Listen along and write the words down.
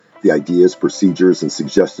The ideas, procedures, and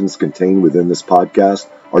suggestions contained within this podcast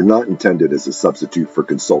are not intended as a substitute for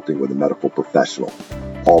consulting with a medical professional.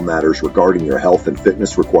 All matters regarding your health and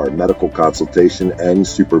fitness require medical consultation and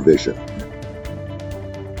supervision.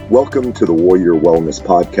 Welcome to the Warrior Wellness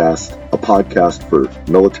Podcast, a podcast for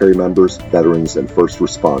military members, veterans, and first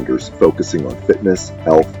responders focusing on fitness,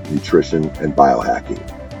 health, nutrition, and biohacking.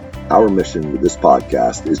 Our mission with this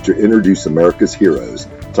podcast is to introduce America's heroes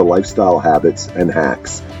to lifestyle habits and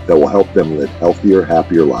hacks that will help them live healthier,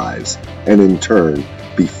 happier lives, and in turn,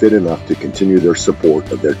 be fit enough to continue their support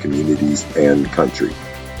of their communities and country.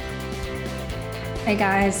 Hey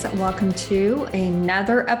guys, welcome to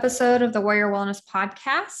another episode of the Warrior Wellness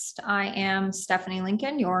Podcast. I am Stephanie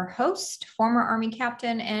Lincoln, your host, former Army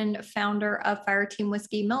captain and founder of Fireteam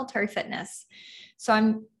Whiskey Military Fitness. So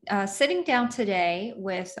I'm sitting down today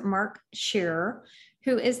with Mark Shearer,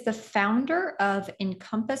 who is the founder of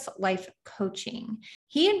Encompass Life Coaching.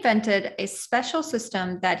 He invented a special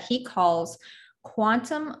system that he calls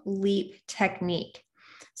Quantum Leap Technique.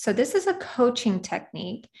 So this is a coaching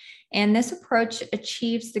technique, and this approach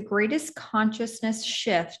achieves the greatest consciousness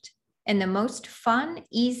shift in the most fun,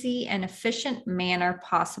 easy, and efficient manner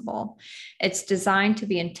possible. It's designed to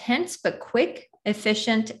be intense, but quick,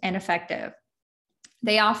 efficient, and effective.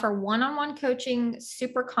 They offer one-on-one coaching,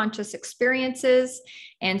 super conscious experiences,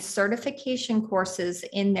 and certification courses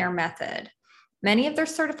in their method. Many of their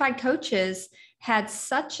certified coaches had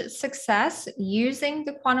such success using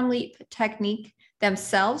the Quantum Leap technique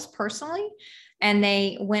themselves personally, and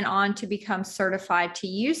they went on to become certified to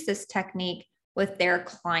use this technique with their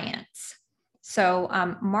clients. So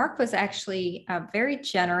Mark was actually very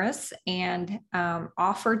generous and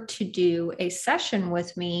offered to do a session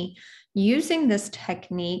with me using this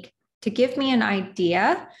technique to give me an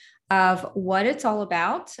idea of what it's all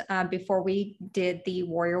about before we did the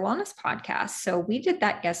Warrior Wellness Podcast. So we did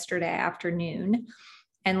that yesterday afternoon.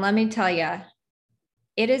 And let me tell you,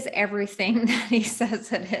 it is everything that he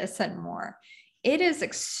says it is and more. It is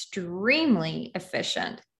extremely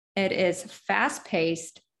efficient. It is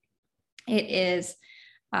fast-paced. It is,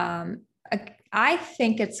 I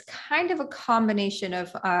think it's kind of a combination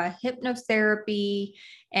of hypnotherapy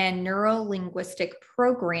and neuro-linguistic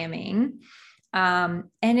programming. And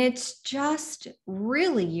it's just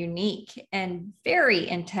really unique and very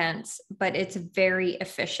intense, but it's very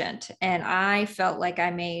efficient. And I felt like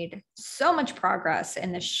I made so much progress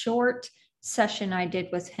in the short session I did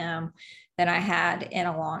with him than I had in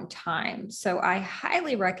a long time. So I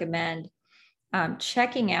highly recommend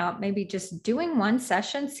checking out, maybe just doing one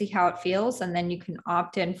session, see how it feels, and then you can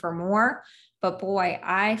opt in for more. But boy,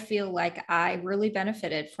 I feel like I really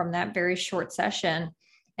benefited from that very short session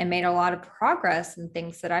and made a lot of progress in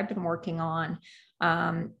things that I've been working on,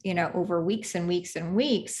 over weeks and weeks and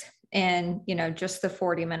weeks, and, just the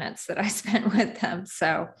 40 minutes that I spent with them.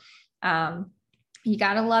 So you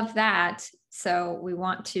got to love that. So we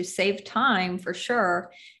want to save time for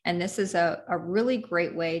sure. And this is a really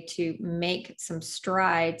great way to make some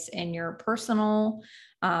strides in your personal,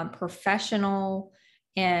 professional,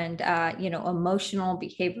 and, emotional,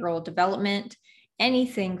 behavioral development,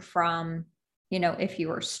 anything from, if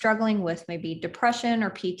you are struggling with maybe depression or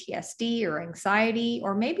PTSD or anxiety,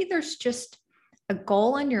 or maybe there's just a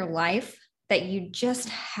goal in your life that you just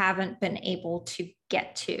haven't been able to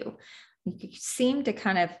get to. You seem to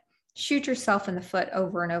kind of shoot yourself in the foot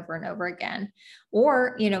over and over and over again.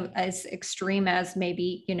 Or, as extreme as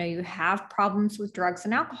maybe, you have problems with drugs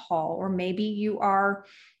and alcohol, or maybe you are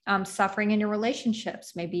suffering in your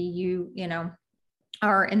relationships. Maybe you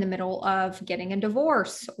are in the middle of getting a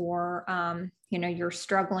divorce, or, you're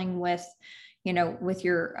struggling with, with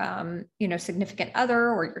your, significant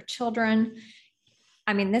other or your children.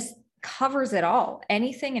 I mean, this covers it all,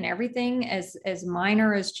 anything and everything as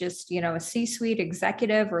minor as just, a C-suite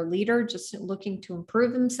executive or leader just looking to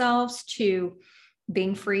improve themselves, to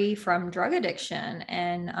being free from drug addiction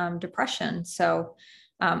and depression. So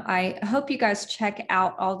I hope you guys check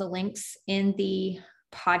out all the links in the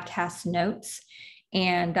podcast notes.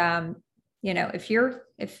 And,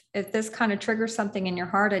 if this kind of triggers something in your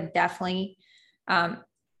heart, I definitely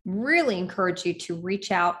really encourage you to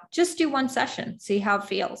reach out, just do one session, see how it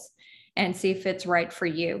feels, and see if it's right for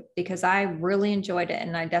you, because I really enjoyed it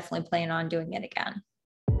and I definitely plan on doing it again.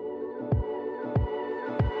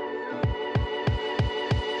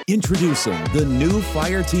 Introducing the new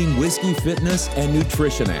Fireteam Whiskey Fitness and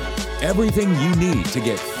Nutrition app. Everything you need to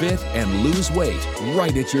get fit and lose weight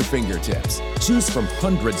right at your fingertips. Choose from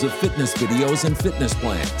hundreds of fitness videos and fitness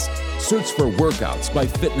plans. Search for workouts by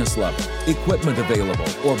fitness level, equipment available,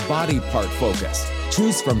 or body part focus.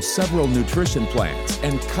 Choose from several nutrition plans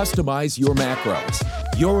and customize your macros.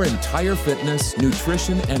 Your entire fitness,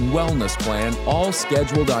 nutrition, and wellness plan all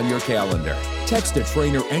scheduled on your calendar. Text a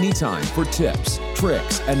trainer anytime for tips,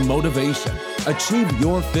 tricks, and motivation. Achieve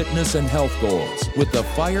your fitness and health goals with the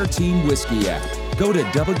Fireteam Whiskey app. Go to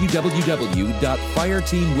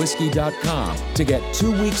www.fireteamwhiskey.com to get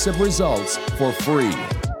 2 weeks of results for free.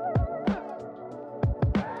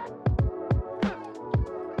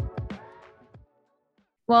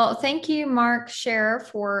 Well, thank you, Mark Scherer,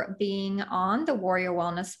 for being on the Warrior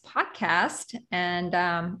Wellness podcast. And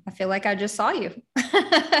I feel like I just saw you.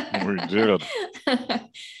 We did.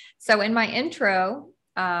 So in my intro,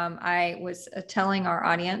 I was telling our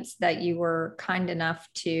audience that you were kind enough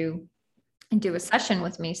to do a session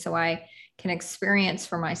with me so I can experience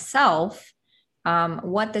for myself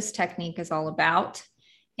what this technique is all about.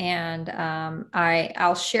 And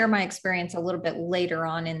I'll share my experience a little bit later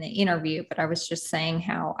on in the interview, but I was just saying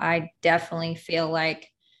how I definitely feel like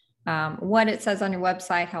what it says on your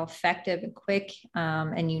website, how effective and quick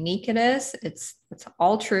and unique it is. It's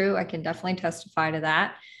all true. I can definitely testify to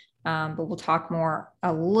that. But we'll talk more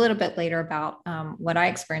a little bit later about what I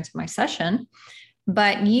experienced in my session.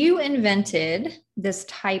 But you invented this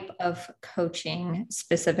type of coaching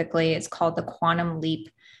specifically. It's called the Quantum Leap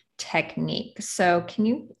technique. So can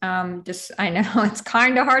you I know it's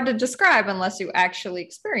kind of hard to describe unless you actually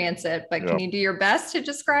experience it, but can you do your best to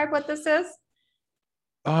describe what this is?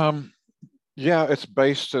 Yeah, it's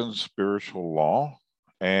based in spiritual law.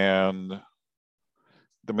 And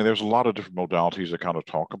I mean, there's a lot of different modalities that kind of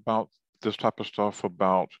talk about this type of stuff,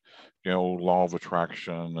 about, law of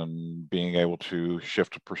attraction and being able to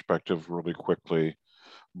shift a perspective really quickly.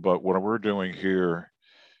 But what we're doing here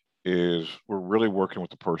is we're really working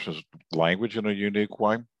with the person's language in a unique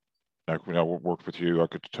way. Like, we worked with you, I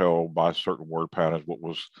could tell by certain word patterns what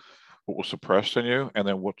was suppressed in you, and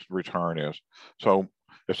then what the return is. So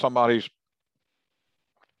if somebody's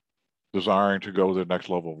desiring to go to the next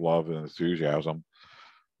level of love and enthusiasm,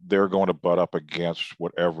 they're going to butt up against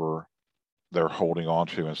whatever they're holding on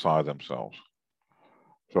to inside themselves.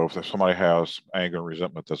 So if somebody has anger and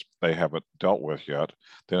resentment that they haven't dealt with yet,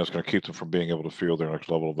 then it's going to keep them from being able to feel their next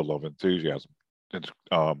level of the love and enthusiasm. It's,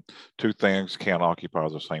 two things can't occupy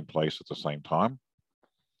the same place at the same time.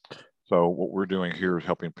 So what we're doing here is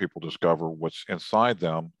helping people discover what's inside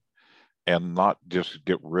them and not just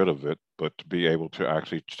get rid of it, but to be able to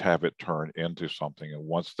actually have it turn into something. And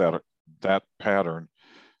once that pattern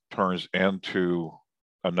turns into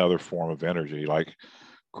another form of energy, like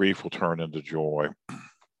grief will turn into joy,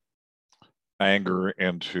 anger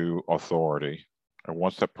into authority. And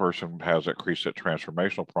once that person has that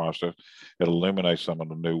transformational process, it illuminates them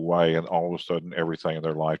in a new way. And all of a sudden, everything in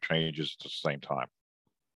their life changes at the same time.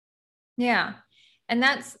 Yeah. And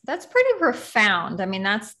that's pretty profound. I mean,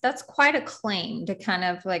 that's quite a claim to kind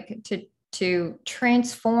of like to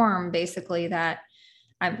transform basically that.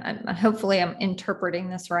 Hopefully I'm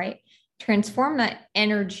interpreting this right. Transform that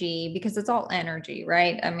energy, because it's all energy,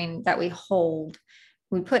 right? I mean, that we hold.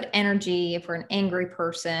 We put energy, if we're an angry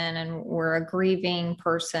person and we're a grieving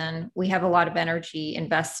person, we have a lot of energy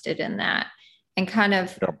invested in that. And kind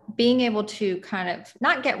of being able to kind of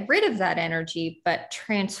not get rid of that energy, but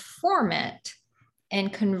transform it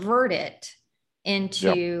and convert it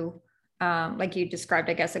into, like you described,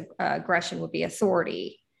 I guess, aggression would be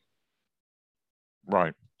authority.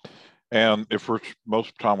 Right. And if most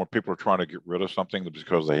of the time when people are trying to get rid of something, it's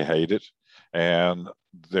because they hate it and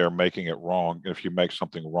they're making it wrong. If you make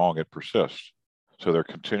something wrong, it persists. So they're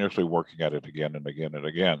continuously working at it again and again and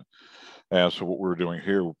again. And so what we're doing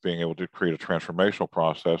here, being able to create a transformational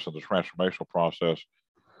process, and the transformational process,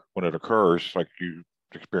 when it occurs, like you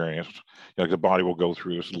experienced, the body will go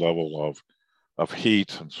through this level of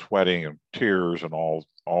heat and sweating and tears and all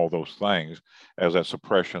those things as that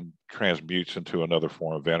suppression transmutes into another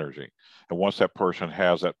form of energy. And once that person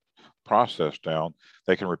has that process down,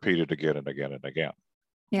 they can repeat it again and again and again.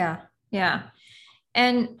 Yeah. Yeah.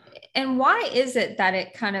 And why is it that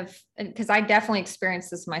it kind of, because I definitely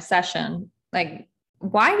experienced this in my session, like,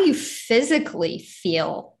 why do you physically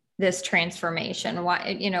feel this transformation?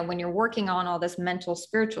 Why, when you're working on all this mental,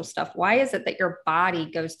 spiritual stuff, why is it that your body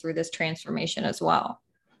goes through this transformation as well?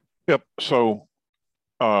 Yep. So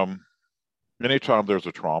anytime there's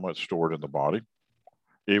a trauma, it's stored in the body.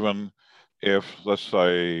 Even if, let's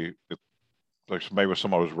say, like maybe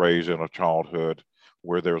somebody was raised in a childhood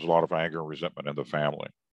where there's a lot of anger and resentment in the family.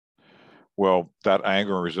 Well, that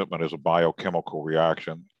anger and resentment is a biochemical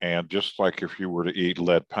reaction. And just like if you were to eat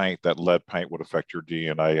lead paint, that lead paint would affect your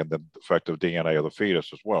DNA and then affect the DNA of the fetus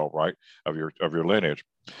as well, right? Of your lineage.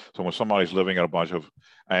 So when somebody's living in a bunch of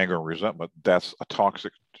anger and resentment, that's a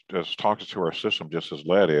toxic as toxic to our system just as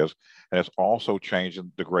lead is, and it's also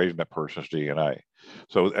changing, degrading that person's DNA.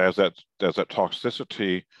 So as that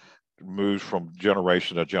toxicity moves from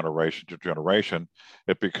generation to generation to generation,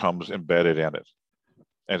 it becomes embedded in it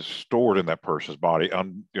and stored in that person's body,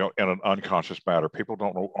 in an unconscious manner. People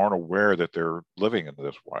aren't aware that they're living in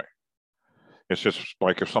this way. It's just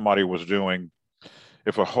like if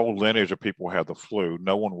a whole lineage of people had the flu,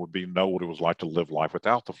 no one would know what it was like to live life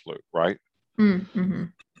without the flu, right? Mm-hmm.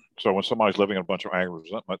 So when somebody's living in a bunch of anger and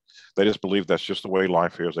resentment, they just believe that's just the way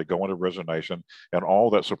life is. They go into resignation, and all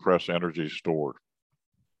that suppressed energy is stored.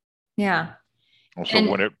 Yeah. And so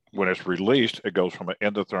when it's released, it goes from an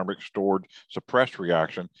endothermic stored suppressed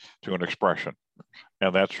reaction to an expression.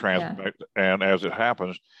 And that's and as it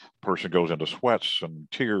happens, the person goes into sweats and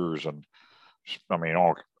tears and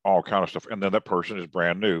all kind of stuff. And then that person is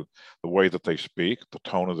brand new. The way that they speak, the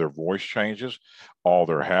tone of their voice changes, all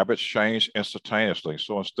their habits change instantaneously.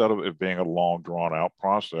 So instead of it being a long drawn out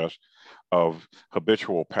process of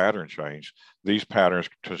habitual pattern change, these patterns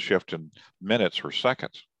can shift in minutes or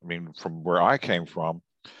seconds. I mean, from where I came from,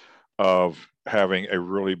 of having a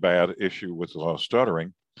really bad issue with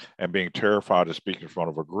stuttering and being terrified to speak in front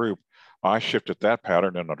of a group, I shifted that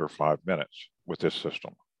pattern in under 5 minutes with this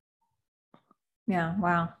system. Yeah.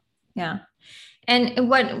 Wow. Yeah. And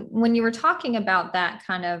when you were talking about that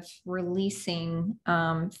kind of releasing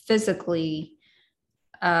physically,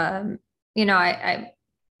 I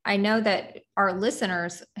know that our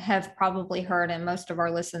listeners have probably heard, and most of our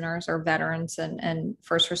listeners are veterans and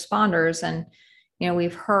first responders. And,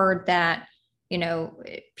 we've heard that,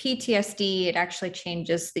 PTSD, it actually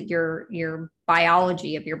changes your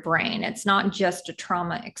biology of your brain. It's not just a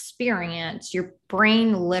trauma experience. Your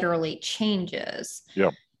brain literally changes.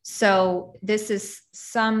 Yeah. So this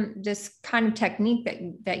kind of technique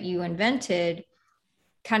that you invented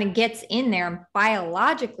kind of gets in there and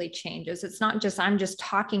biologically changes. It's not just, I'm just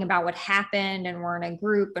talking about what happened and we're in a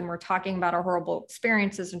group and we're talking about our horrible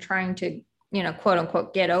experiences and trying to, quote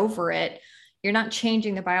unquote, get over it. You're not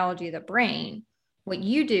changing the biology of the brain. What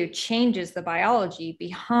you do changes the biology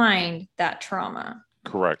behind that trauma.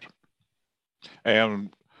 Correct.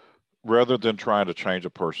 And rather than trying to change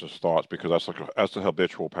a person's thoughts, because that's a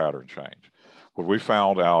habitual pattern change, what we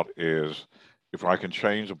found out is if I can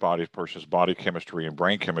change a person's body chemistry and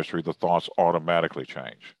brain chemistry, the thoughts automatically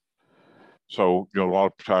change. So, a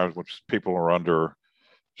lot of times when people are under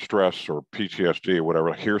stress or PTSD or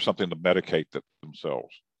whatever, here's something to medicate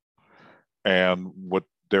themselves. And what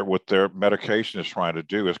their medication is trying to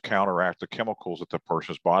do is counteract the chemicals that the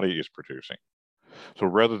person's body is producing. So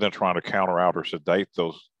rather than trying to counteract or sedate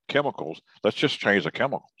those chemicals, let's just change the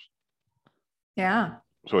chemicals. Yeah.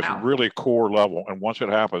 So it's really core level. And once it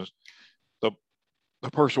happens, the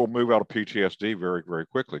person will move out of PTSD very, very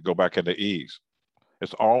quickly, go back into ease.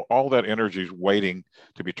 It's all that energy is waiting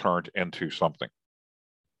to be turned into something.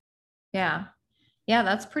 Yeah. Yeah,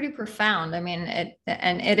 that's pretty profound. I mean,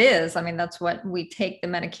 it is. I mean, that's what we take the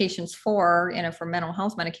medications for, for mental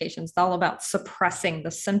health medications. It's all about suppressing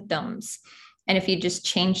the symptoms. And if you just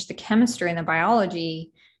change the chemistry and the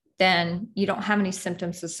biology, then you don't have any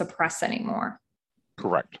symptoms to suppress anymore.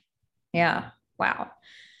 Correct. Yeah. Wow.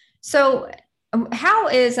 So and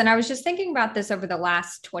I was just thinking about this over the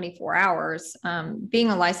last 24 hours, being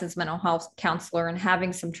a licensed mental health counselor and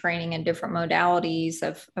having some training in different modalities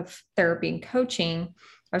of therapy and coaching,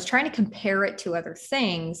 I was trying to compare it to other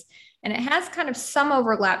things, and it has kind of some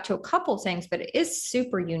overlap to a couple things, but it is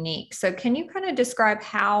super unique. So can you kind of describe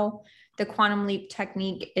how the Quantum Leap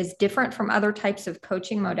technique is different from other types of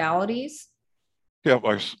coaching modalities? Yeah,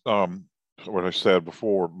 like what I said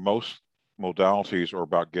before, most modalities are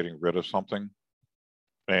about getting rid of something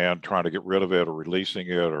and trying to get rid of it or releasing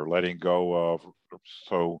it or letting go of.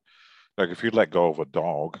 So like if you let go of a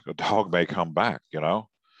dog may come back,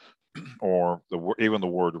 or even the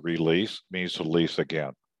word release means to lease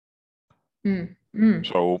again.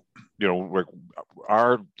 So,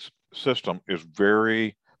 our system is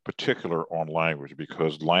very particular on language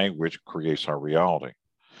because language creates our reality.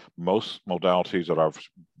 Most modalities that I've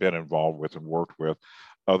been involved with and worked with,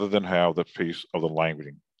 other than have the piece of the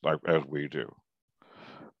language like as we do.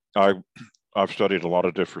 I've studied a lot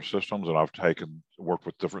of different systems, and I've worked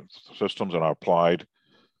with different systems, and I applied,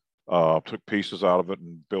 took pieces out of it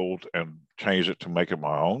and built and changed it to make it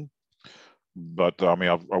my own. But I mean,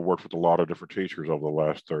 I've worked with a lot of different teachers over the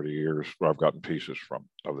last 30 years where I've gotten pieces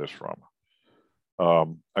of this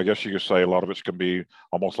from. I guess you could say a lot of it can be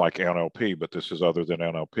almost like NLP, but this is other than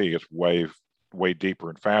NLP. It's way, way deeper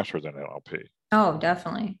and faster than NLP. Oh,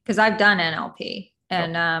 definitely. Because I've done NLP.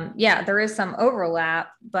 And there is some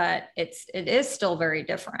overlap, but it is still very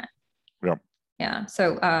different. Yeah. Yeah.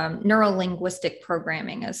 So neuro-linguistic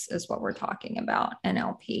programming is what we're talking about,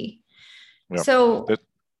 NLP. Yeah. So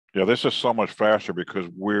this is so much faster because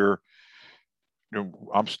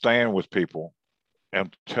I'm staying with people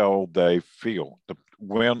until they feel.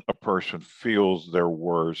 When a person feels their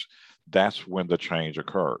words, that's when the change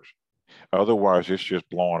occurs. Otherwise, it's just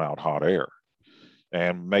blowing out hot air.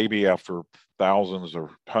 And maybe after thousands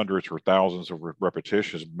or hundreds or thousands of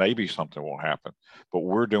repetitions, maybe something will happen. But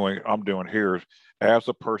I'm doing here is, as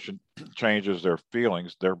the person changes their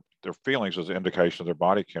feelings, their feelings is an indication of their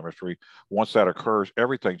body chemistry. Once that occurs,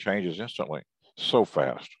 everything changes instantly, so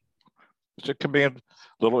fast. It can be a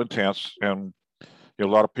little intense, and a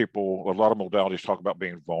lot of modalities talk about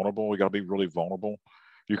being vulnerable. We got to be really vulnerable.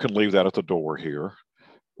 You can leave that at the door here.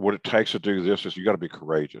 What it takes to do this is you got to be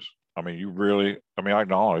courageous. I mean, I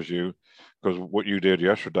acknowledge you, because what you did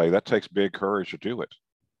yesterday, that takes big courage to do it.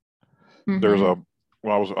 Mm-hmm.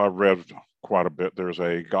 I read quite a bit. There's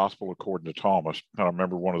a Gospel according to Thomas. And I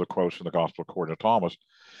remember one of the quotes in the Gospel according to Thomas.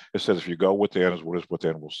 It says, if you go within, what is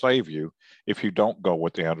within will save you. If you don't go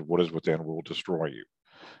within, what is within will destroy you.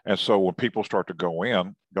 And so when people start to go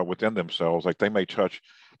within themselves, like they may touch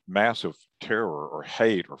massive terror or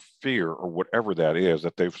hate or fear or whatever that is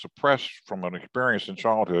that they've suppressed from an experience in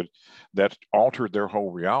childhood that altered their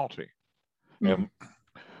whole reality. Mm-hmm.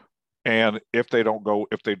 And if they don't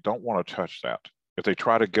want to touch that, if they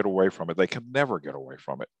try to get away from it, they can never get away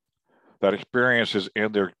from it. That experience is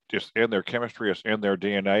in their chemistry, it's in their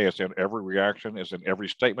DNA, it's in every reaction, it's in every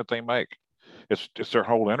statement they make. It's their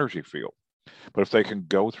whole energy field. But if they can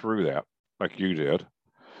go through that, like you did,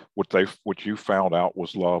 what you found out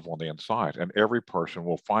was love on the inside, and every person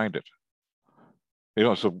will find it.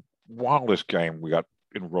 It's the wildest game we got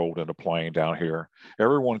enrolled into playing down here.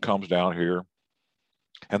 Everyone comes down here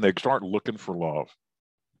and they start looking for love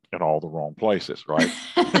in all the wrong places, right?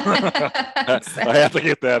 I have to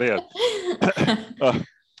get that in.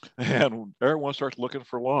 And everyone starts looking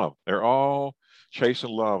for love. They're all chasing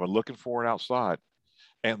love and looking for it outside.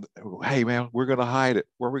 And hey, man, we're going to hide it.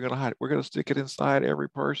 Where are we going to hide it? We're going to stick it inside every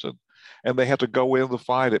person. And they have to go in to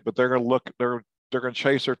find it, but they're going to look, they're going to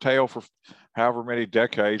chase their tail for however many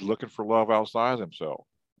decades looking for love outside themselves.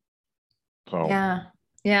 So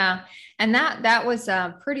yeah. And that was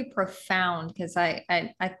pretty profound, because I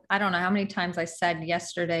don't know how many times I said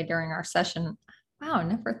yesterday during our session, wow, I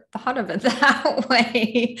never thought of it that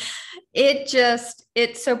way.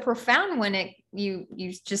 It's so profound when you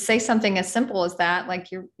just say something as simple as that, like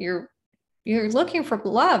you're looking for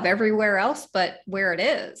love everywhere else but where it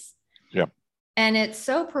is. Yeah. And it's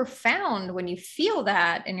so profound when you feel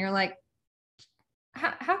that and you're like,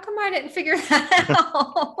 how come I didn't figure that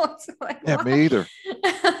out? Like, yeah, me either.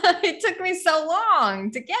 It took me so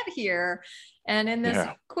long to get here. And in this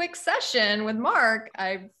quick session with Mark,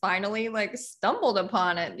 I finally stumbled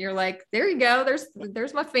upon it. You're like, there you go.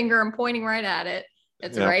 There's my finger. I'm pointing right at it.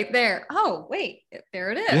 It's right there. Oh, wait,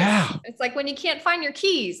 there it is. Yeah. It's like when you can't find your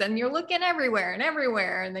keys and you're looking everywhere.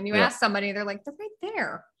 And then you ask somebody, they're like, they're right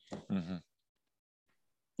there. Mm-hmm.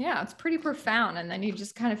 Yeah, it's pretty profound. And then you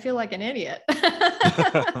just kind of feel like an idiot.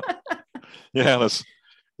 Yeah,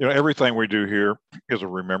 everything we do here is a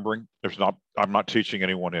remembering. I'm not teaching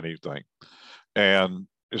anyone anything. And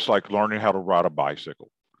it's like learning how to ride a bicycle.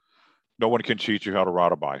 No one can teach you how to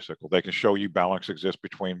ride a bicycle. They can show you balance exists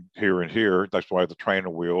between here and here. That's why the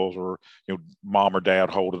training wheels, or mom or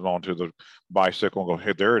dad holding onto the bicycle and go,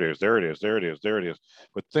 hey, there it is, there it is, there it is, there it is.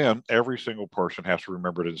 But then every single person has to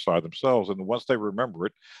remember it inside themselves. And once they remember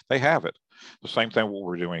it, they have it. The same thing what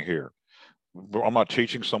we're doing here. I'm not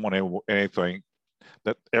teaching someone anything.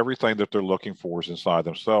 That everything that they're looking for is inside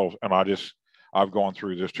themselves. And I've gone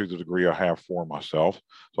through this to the degree I have for myself.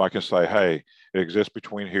 So I can say, hey, it exists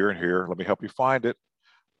between here and here. Let me help you find it.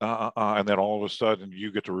 And then all of a sudden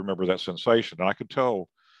you get to remember that sensation. And I can tell,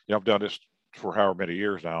 I've done this for however many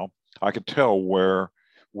years now. I can tell where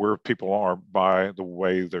people are by the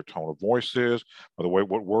way their tone of voice is, by the way,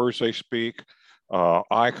 what words they speak,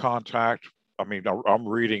 eye contact. I mean, I'm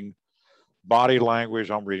reading body language,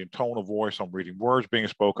 I'm reading tone of voice, I'm reading words being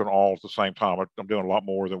spoken all at the same time. I'm doing a lot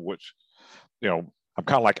more than which, I'm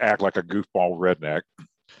kind of act like a goofball redneck,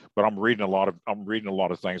 but I'm reading a lot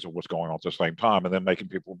of things of what's going on at the same time, and then making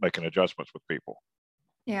adjustments with people.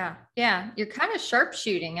 Yeah. You're kind of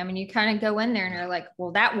sharpshooting. I mean, you kind of go in there and you're like,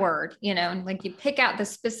 well, that word, and you pick out the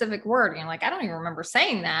specific word and you're like, I don't even remember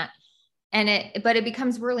saying that. But it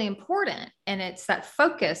becomes really important, and it's that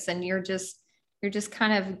focus, and you're just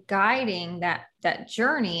kind of guiding that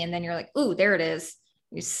journey. And then you're like, ooh, there it is.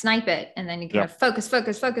 You snipe it. And then you kind of focus.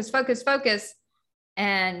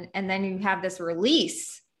 And then you have this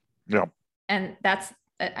release. Yeah. And that's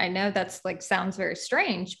I know that's like, sounds very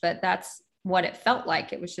strange, but that's what it felt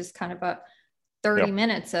like. It was just kind of a 30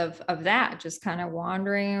 minutes of that, just kind of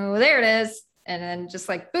wandering. Oh, there it is. And then just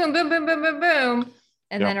like, boom, boom, boom, boom, boom, boom.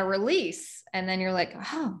 And then a release. And then you're like,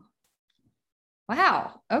 oh,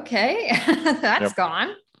 wow. Okay. That's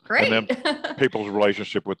gone. Great. And then people's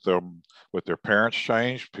relationship with their parents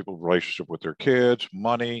change, people's relationship with their kids,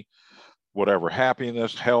 money, whatever,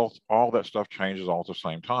 happiness, health, all that stuff changes all at the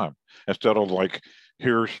same time. Instead of like,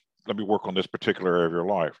 let me work on this particular area of your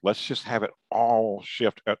life. Let's just have it all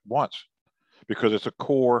shift at once, because it's a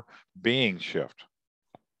core being shift.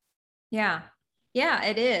 Yeah. Yeah,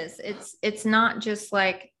 it is. It's not just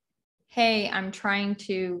like, hey, I'm trying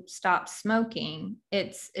to stop smoking.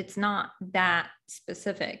 It's not that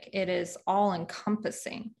specific. It is all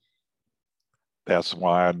encompassing. That's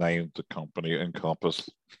why I named the company Encompass.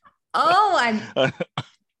 Oh,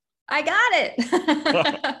 I got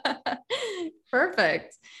it.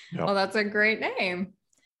 Perfect. Yep. Well, that's a great name.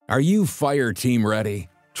 Are you fire team ready?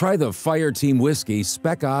 Try the Fire Team Whiskey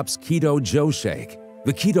Spec Ops Keto Joe Shake.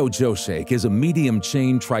 The Keto Joe Shake is a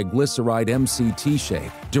medium-chain triglyceride MCT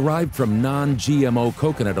shake derived from non-GMO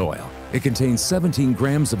coconut oil. It contains 17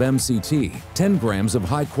 grams of MCT, 10 grams of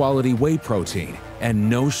high-quality whey protein, and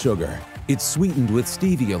no sugar. It's sweetened with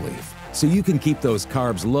stevia leaf, so you can keep those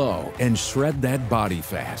carbs low and shred that body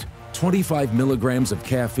fat. 25 milligrams of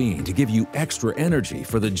caffeine to give you extra energy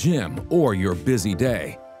for the gym or your busy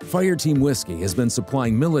day. Fireteam Whiskey has been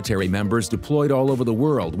supplying military members deployed all over the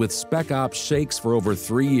world with Spec Ops shakes for over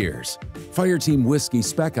 3 years. Fireteam Whiskey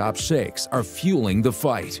Spec Ops shakes are fueling the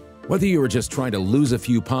fight. Whether you are just trying to lose a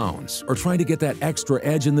few pounds or trying to get that extra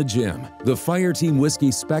edge in the gym, the Fireteam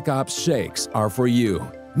Whiskey Spec Ops shakes are for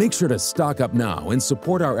you. Make sure to stock up now and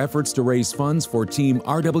support our efforts to raise funds for Team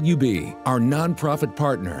RWB, our nonprofit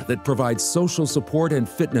partner that provides social support and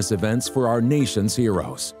fitness events for our nation's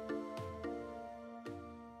heroes.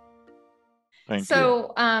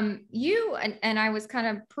 So you and I was kind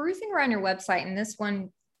of perusing around your website, and this one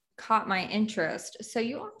caught my interest. So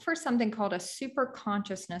you offer something called a super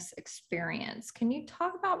consciousness experience. Can you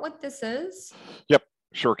talk about what this is? Yep,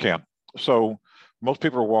 sure can. So most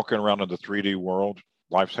people are walking around in the 3D world.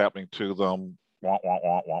 Life's happening to them. Wah, wah,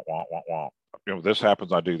 wah, wah, wah, wah, wah. You know, this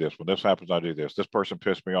happens, I do this. When this happens, I do this. This person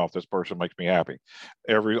pissed me off. This person makes me happy.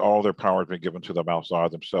 All their power has been given to them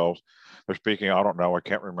outside themselves. They're speaking, I don't know, I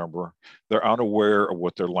can't remember. They're unaware of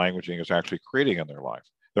what their languaging is actually creating in their life.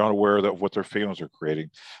 They're unaware of what their feelings are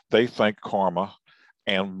creating. They think karma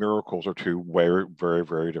and miracles are two very, very,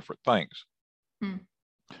 very different things.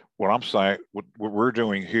 What I'm saying, what we're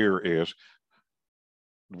doing here is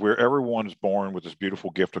where everyone's born with this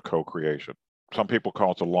beautiful gift of co-creation. Some people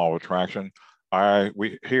call it the law of attraction.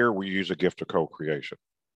 We use a gift of co-creation.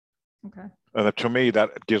 Okay. And to me,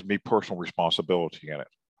 that gives me personal responsibility in it.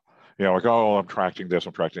 You know, like, oh, I'm attracting this,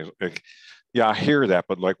 I'm attracting this. Like, yeah, I hear that,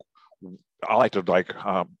 but like, I like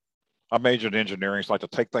to I majored in engineering, so I like to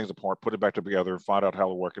take things apart, put it back together, and find out how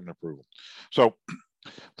they work and improve them.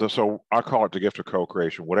 So I call it the gift of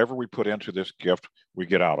co-creation. Whatever we put into this gift, we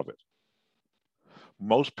get out of it.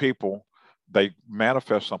 Most people, they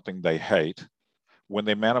manifest something they hate. When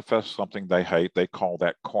they manifest something they hate, they call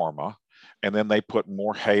that karma. And then they put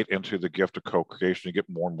more hate into the gift of co-creation to get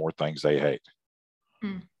more and more things they hate.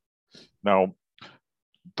 Now,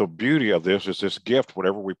 the beauty of this is this gift,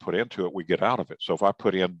 whatever we put into it, we get out of it. So if I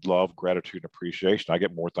put in love, gratitude, and appreciation, I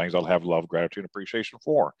get more things I'll have love, gratitude, and appreciation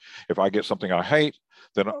for. If I get something I hate,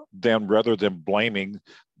 then rather than blaming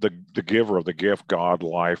the giver of the gift, God,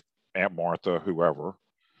 life, Aunt Martha, whoever,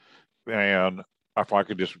 and if I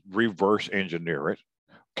could just reverse engineer it,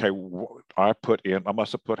 okay, I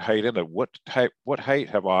must have put hate in it. What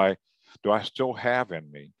hate do I still have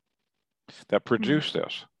in me that produced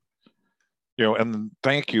this? You know, and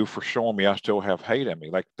thank you for showing me I still have hate in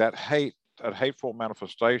me. Like that hateful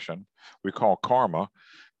manifestation we call karma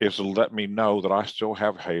is to let me know that I still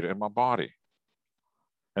have hate in my body.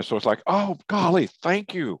 And so it's like, oh, golly,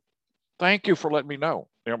 thank you. Thank you for letting me know.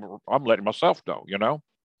 You know, I'm letting myself know, you know?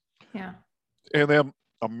 Yeah. And then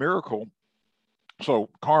a miracle. So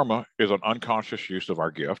karma is an unconscious use of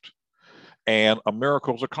our gift, and a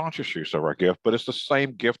miracle is a conscious use of our gift, but it's the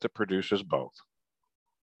same gift that produces both.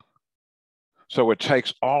 So it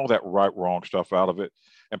takes all that right, wrong stuff out of it,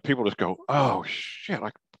 and people just go, oh shit,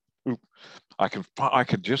 I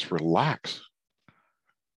can just relax.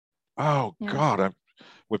 Oh yeah. God,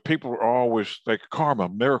 when people are always like karma,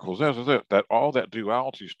 miracles, that all that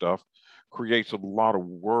duality stuff creates a lot of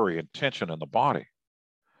worry and tension in the body.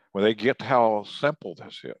 When they get how simple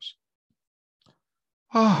this is,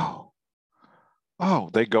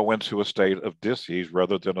 they go into a state of dis-ease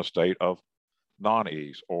rather than a state of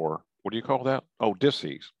non-ease, or what do you call that? Oh,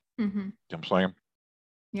 dis-ease. Mm-hmm. You know what I'm saying?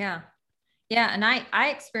 Yeah. Yeah. And I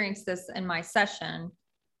experienced this in my session.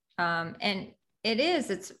 And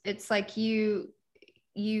it's like you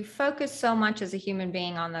focus so much as a human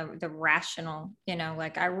being on the rational,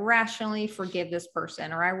 like I rationally forgive this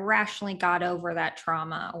person, or I rationally got over that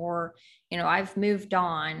trauma, or, I've moved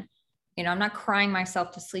on, I'm not crying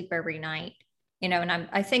myself to sleep every night, and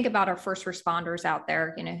I think about our first responders out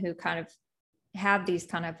there, who kind of have these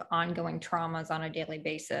kind of ongoing traumas on a daily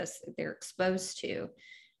basis that they're exposed to.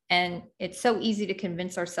 And it's so easy to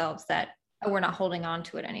convince ourselves that, oh, we're not holding on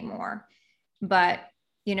to it anymore. But,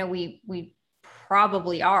 we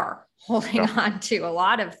probably are holding on to a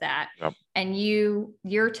lot of that. Yep. And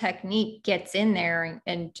your technique gets in there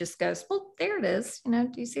and just goes, well, there it is. Do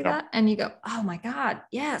you see that? And you go, oh my God,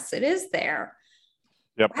 yes, it is there.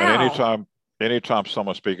 Yep. Wow. And anytime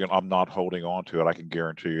someone's speaking, I'm not holding on to it, I can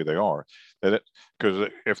guarantee you they are. Because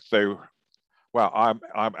if they, well,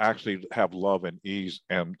 I'm actually have love and ease,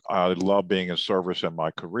 and I love being in service in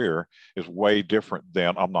my career, is way different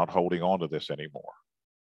than I'm not holding on to this anymore.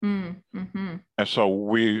 Mm-hmm. And so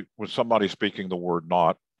when somebody's speaking the word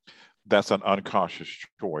not, that's an unconscious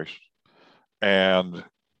choice, and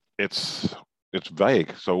it's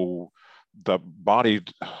vague. So the body,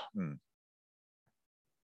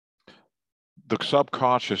 the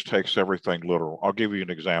subconscious takes everything literal. I'll give you an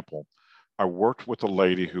example. I worked with a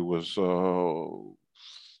lady who was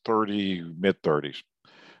mid-30s,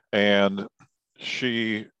 and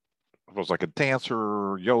she was like a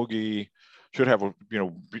dancer, yogi, should have a,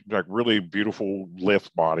 like really beautiful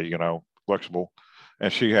lift body, flexible.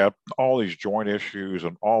 And she had all these joint issues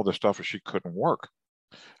and all this stuff, and she couldn't work.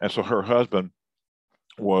 And so her husband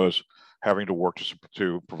was having to work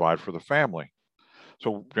to provide for the family.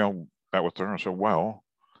 So, met with her and said, well,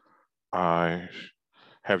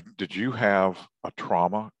 did you have a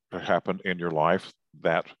trauma that happened in your life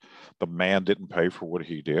that the man didn't pay for what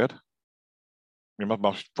he did?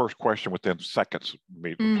 My first question within seconds of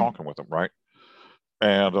me talking with him, right?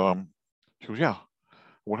 And she goes, yeah.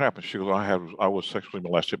 What happened? She goes, I was sexually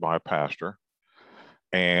molested by a pastor,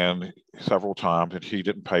 and several times, and he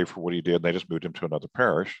didn't pay for what he did. And they just moved him to another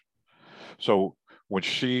parish. So when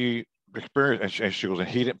she experienced, and she goes, and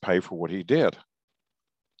he didn't pay for what he did.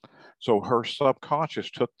 So her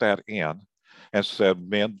subconscious took that in and said,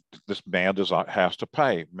 this man has to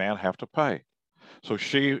pay. Men have to pay. So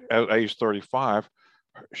she, at age 35,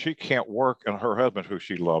 she can't work, and her husband, who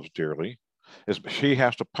she loves dearly, she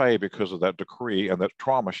has to pay because of that decree and that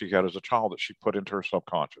trauma she had as a child that she put into her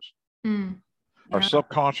subconscious. Yeah. Our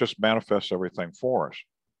subconscious manifests everything for us.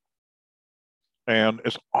 And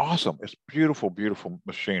it's awesome. It's beautiful, beautiful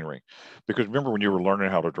machinery. Because remember when you were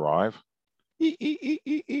learning how to drive?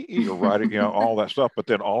 You're riding, all that stuff. But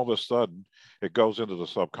then all of a sudden, it goes into the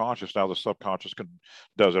subconscious. Now the subconscious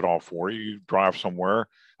does it all for you. You drive somewhere.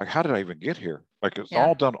 Like, how did I even get here? Like, it's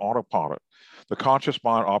all done autopilot. The conscious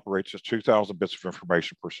mind operates at 2,000 bits of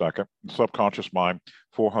information per second. The subconscious mind,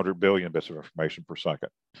 400 billion bits of information per second.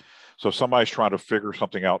 So if somebody's trying to figure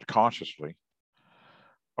something out consciously,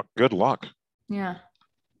 good luck. Yeah.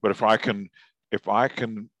 But if I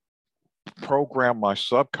can program my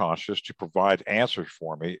subconscious to provide answers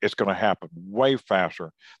for me, it's going to happen way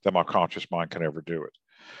faster than my conscious mind can ever do it.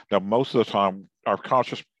 Now, most of the time, our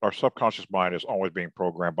subconscious mind is always being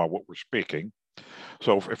programmed by what we're speaking.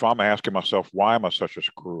 So if I'm asking myself, why am I such a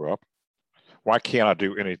screw up? Why can't I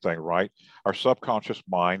do anything right? Our subconscious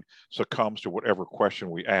mind succumbs to whatever question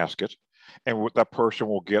we ask it, and that person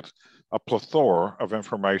will get a plethora of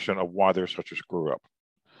information of why they're such a screw up.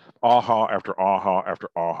 Aha after aha after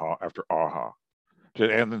aha after aha.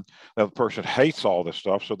 And then the person hates all this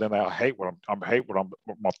stuff, so then I hate what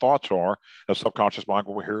my thoughts are. The subconscious mind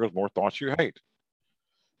will hear more thoughts you hate.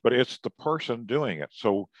 But it's the person doing it.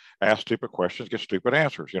 So ask stupid questions, get stupid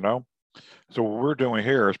answers, So what we're doing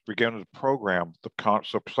here is beginning to program the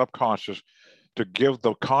subconscious to give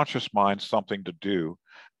the conscious mind something to do.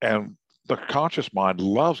 And the conscious mind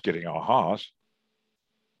loves getting ahas,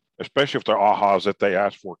 especially if they're ahas that they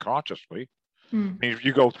ask for consciously. I mean, if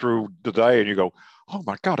you go through the day and you go, oh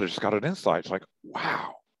my God, I just got an insight. It's like,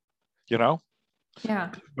 wow, Yeah.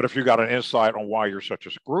 But if you got an insight on why you're such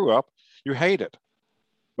a screw up, you hate it.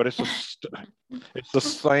 But it's the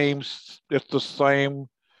same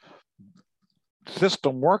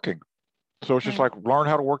system working. So it's just like, learn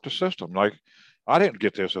how to work the system. Like, I didn't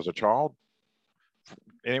get this as a child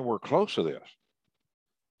anywhere close to this.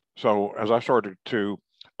 So as I started to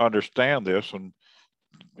understand this and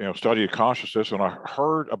study consciousness, and I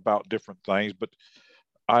heard about different things, but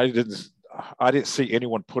I I didn't see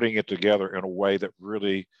anyone putting it together in a way that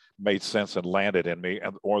really made sense and landed in me,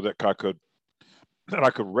 or that I could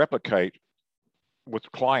replicate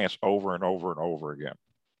with clients over and over and over again.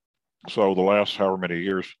 So the last however many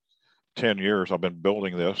years, 10 years, I've been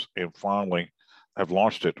building this, and finally have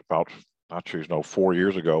launched it about, 4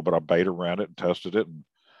 years ago, but I beta ran it and tested it,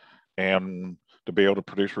 and to be able to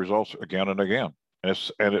produce results again and again. And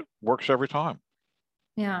it works every time.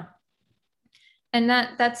 Yeah. And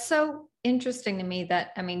that's so interesting to me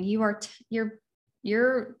that, I mean,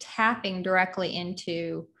 you're tapping directly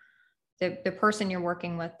into the person you're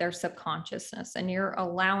working with, their subconsciousness, and you're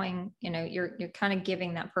allowing, you're kind of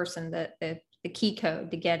giving that person the key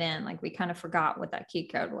code to get in. Like, we kind of forgot what that key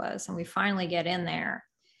code was, and we finally get in there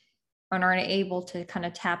and are able to kind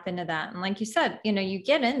of tap into that. And like you said, you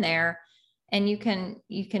get in there and you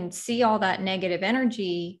can see all that negative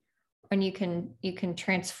energy, and you can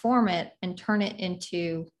transform it and turn it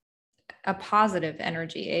into a positive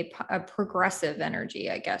energy, a progressive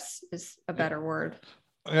energy, I guess is a better word.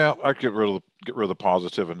 Yeah, I get rid of the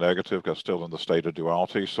positive and negative, because still in the state of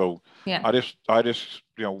duality. So yeah, I just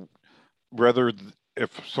whether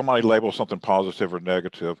if somebody labels something positive or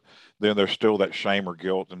negative, then there's still that shame or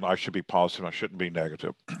guilt, and I should be positive, I shouldn't be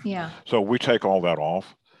negative. Yeah. So we take all that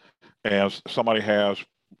off, and somebody has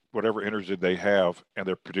whatever energy they have, and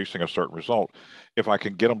they're producing a certain result. If I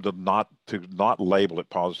can get them to not label it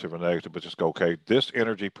positive or negative, but just go, okay, this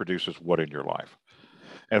energy produces what in your life?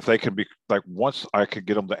 And if they can be like, once I can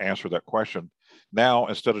get them to answer that question, now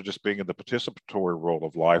instead of just being in the participatory role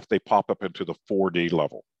of life, they pop up into the 4D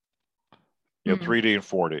level. 3D and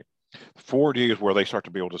 4D. 4D is where they start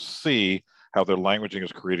to be able to see how their languaging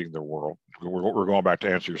is creating their world. We're going back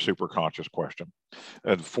to answer your super conscious question.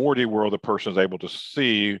 And 4D world, the person is able to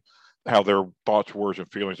see how their thoughts, words,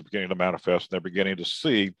 and feelings are beginning to manifest. And they're beginning to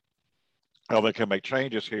see how they can make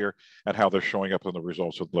changes here and how they're showing up in the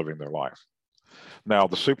results of living their life. Now,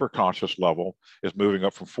 the super conscious level is moving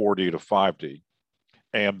up from 4D to 5D,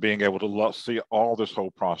 and being able to see all this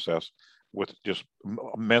whole process with just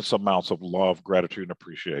immense amounts of love, gratitude, and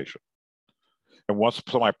appreciation. And once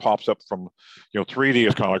somebody pops up from, 3D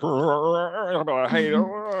is kind of like, hey,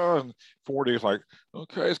 and 4D is like,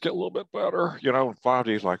 okay, it's getting a little bit better, and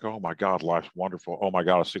 5D is like, oh my God, life's wonderful. Oh my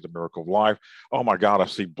God, I see the miracle of life. Oh my God, I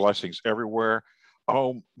see blessings everywhere.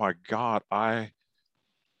 Oh my God, I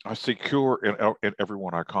see cure in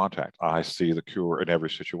everyone I contact. I see the cure in every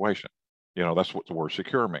situation. That's what the word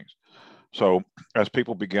secure means. So as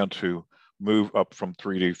people begin to move up from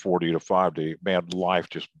 3D, 4D to 5D, man, life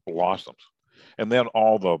just blossoms. And then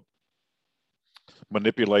all the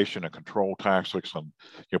manipulation and control tactics, and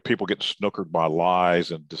people get snookered by lies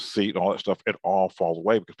and deceit and all that stuff, it all falls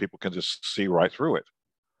away because people can just see right through it.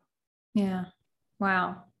 Yeah.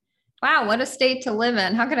 Wow. What a state to live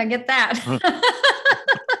in. How can I get that?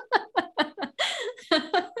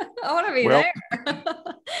 I want to be there.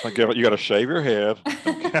 You got to shave your head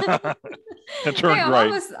and turn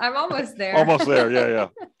gray. I'm almost there. Almost there. Yeah.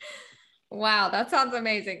 Wow. That sounds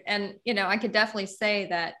amazing. And, I could definitely say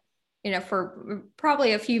that, for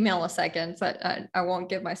probably a few milliseconds, I won't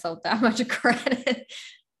give myself that much credit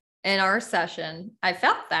in our session. I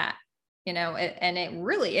felt that, and it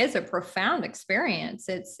really is a profound experience.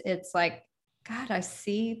 It's like, God, I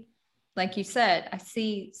see, like you said, I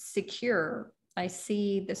see secure. I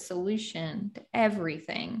see the solution to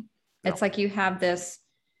everything. Yeah. It's like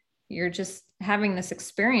you're just having this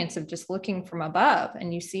experience of just looking from above,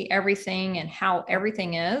 and you see everything and how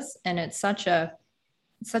everything is. And it's such a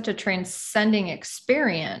transcending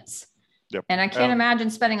experience. Yep. And I can't imagine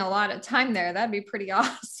spending a lot of time there. That'd be pretty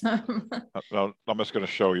awesome. I'm just going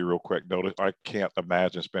to show you real quick. Notice, I can't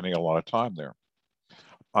imagine spending a lot of time there.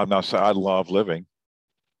 I'm not saying I love living.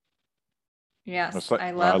 Yes,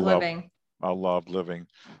 I love living. I love living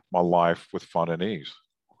my life with fun and ease.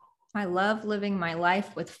 I love living my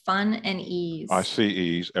life with fun and ease. I see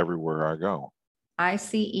ease everywhere I go. I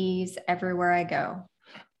see ease everywhere I go.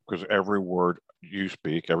 Because every word you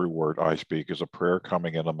speak, every word I speak is a prayer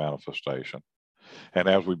coming into manifestation. And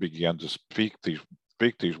as we begin to speak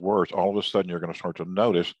these words, all of a sudden you're going to start to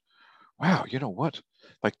notice, wow, you know what?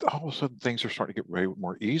 Like, all of a sudden things are starting to get way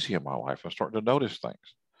more easy in my life. I'm starting to notice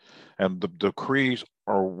things. And the decrees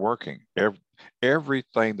are working.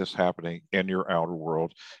 Everything that's happening in your outer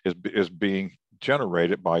world is being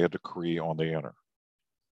generated by a decree on the inner.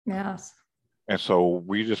 Yes. And so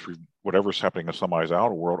we just, whatever's happening in somebody's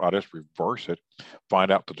outer world, I just reverse it,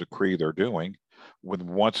 find out the decree they're doing.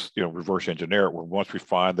 Reverse engineer it. Once we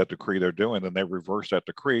find that decree they're doing, then they reverse that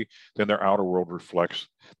decree, then their outer world reflects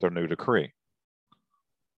their new decree.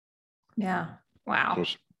 Yeah. Wow. So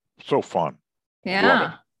it's so fun.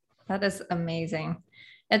 Yeah. That is amazing.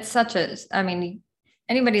 It's such a, I mean,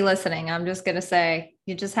 anybody listening, I'm just going to say,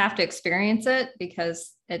 you just have to experience it,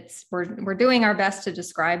 because we're doing our best to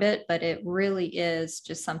describe it, but it really is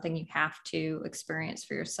just something you have to experience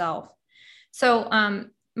for yourself. So,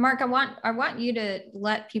 Mark, I want you to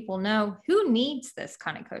let people know who needs this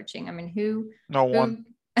kind of coaching. I mean, No one.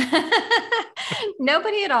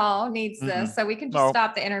 Nobody at all needs this. So we can just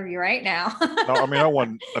stop the interview right now. No, I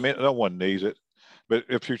mean, no one needs it. But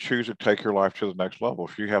if you choose to take your life to the next level,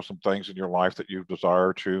 if you have some things in your life that you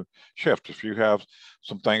desire to shift, if you have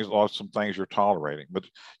some things you're tolerating, but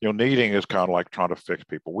needing is kind of like trying to fix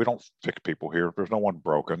people. We don't fix people here. There's no one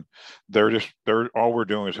broken. All we're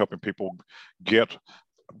doing is helping people get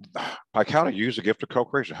like how to use the gift of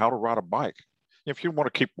co-creation, how to ride a bike. If you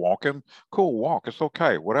want to keep walking, cool, walk. It's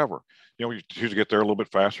okay, whatever. You choose to get there a little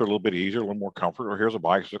bit faster, a little bit easier, a little more comfort. Or here's a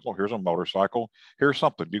bicycle, here's a motorcycle, here's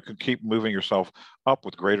something. You can keep moving yourself up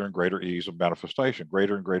with greater and greater ease of manifestation,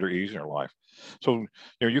 greater and greater ease in your life. So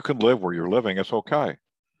you can live where you're living. It's okay.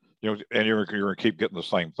 And you're going to keep getting the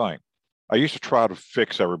same thing. I used to try to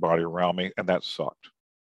fix everybody around me, and that sucked.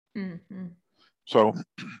 Mm-hmm. So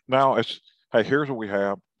now it's, hey, here's what we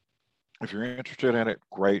have. If you're interested in it,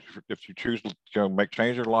 great. If you choose to make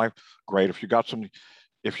change in your life, great. If you got some,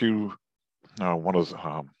 one of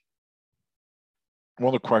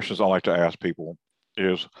the questions I like to ask people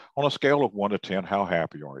is, on a scale of 1 to 10, how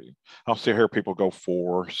happy are you? I'll see here people go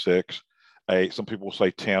 4, 6, 8. Some people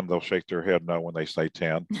say 10. They'll shake their head no when they say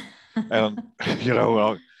 10. And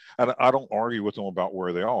and I don't argue with them about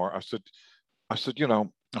where they are. I said,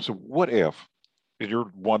 what if your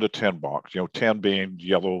 1 to 10 box, 10 being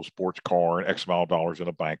yellow sports car and X amount of dollars in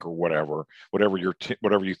a bank or whatever you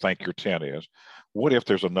think your 10 is. What if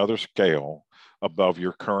there's another scale above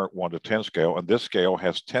your current 1 to 10 scale, and this scale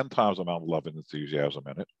has 10 times the amount of love and enthusiasm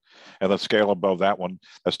in it, and the scale above that one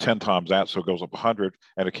that's 10 times that, so it goes up 100,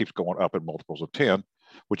 and it keeps going up in multiples of 10.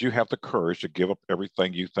 Would you have the courage to give up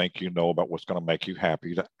everything you think you know about what's going to make you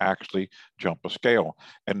happy to actually jump a scale?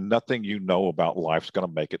 And nothing you know about life is going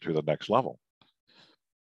to make it to the next level.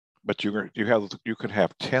 But you could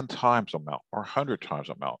have 10 times amount or 100 times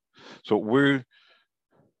amount. So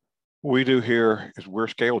we do here is we're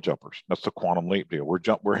scale jumpers. That's the quantum leap deal.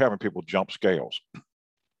 We're having people jump scales.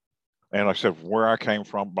 And like I said, where I came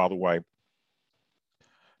from, by the way,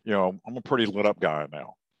 I'm a pretty lit up guy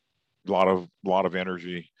now. A lot of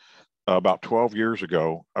energy. About 12 years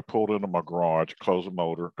ago, I pulled into my garage, close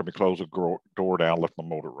the door down, left my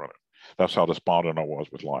motor running. That's how despondent I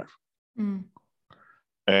was with life. Mm.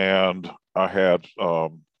 And I had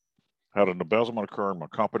an embezzlement occur in my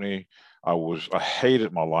company. I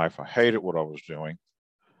hated my life. I hated what I was doing.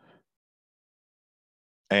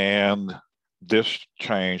 And this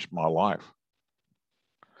changed my life.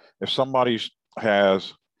 If somebody's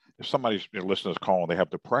listening to this call and they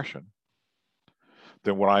have depression,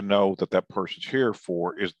 then what I know that person's here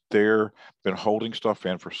for is they've been holding stuff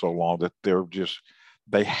in for so long that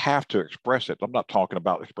they have to express it. I'm not talking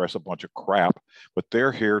about express a bunch of crap, but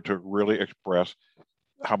they're here to really express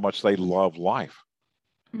how much they love life.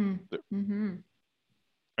 Mm-hmm.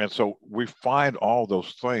 And so we find all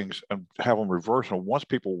those things and have them reverse. And once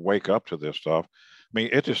people wake up to this stuff,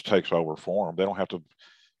 it just takes over for them. They don't have to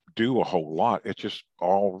do a whole lot. It just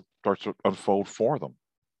all starts to unfold for them.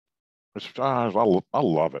 I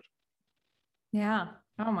love it. Yeah.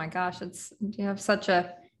 Oh my gosh. You have such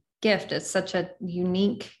a gift. It's such a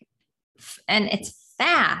unique, and it's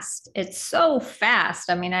fast. It's so fast.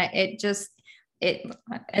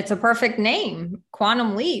 It's a perfect name,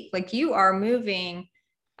 Quantum Leap. Like, you are moving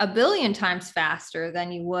 1 billion times faster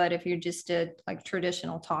than you would if you just did like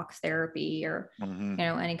traditional talk therapy or,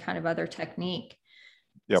 any kind of other technique.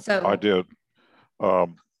 Yep. So, I did. I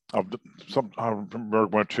remember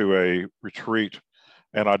went to a retreat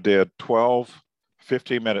and I did 12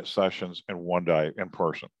 15-minute sessions in one day in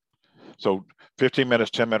person. So 15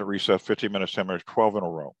 minutes, 10-minute recess, 15 minutes, 10 minutes, 12 in a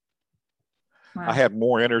row. Wow. I had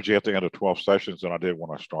more energy at the end of 12 sessions than I did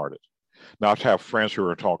when I started. Now I have friends who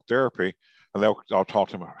are in talk therapy and I'll talk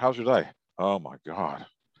to them, how's your day? Oh my God,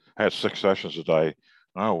 I had 6 sessions a day.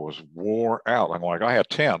 I was wore out. I'm like, I had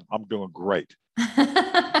 10. I'm doing great.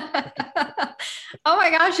 Oh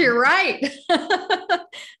my gosh, you're right.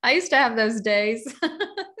 I used to have those days.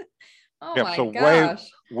 Oh yeah, my so gosh.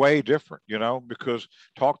 Way different, because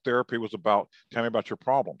talk therapy was about, tell me about your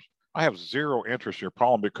problems. I have zero interest in your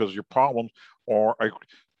problem because your problems are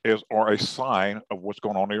a sign of what's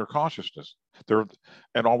going on in your consciousness.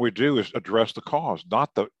 And all we do is address the cause,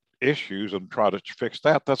 not the issues, and try to fix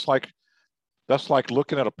that. That's like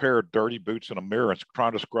looking at a pair of dirty boots in a mirror and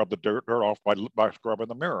trying to scrub the dirt off by scrubbing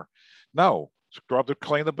the mirror. No,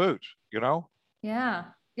 clean the boots, Yeah.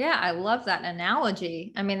 Yeah. I love that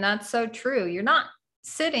analogy. I mean, that's so true. You're not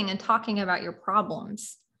sitting and talking about your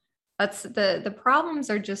problems. That's the problems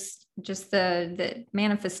are just the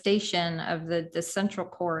manifestation of the central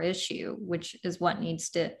core issue, which is what needs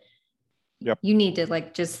to, Yep. you need to,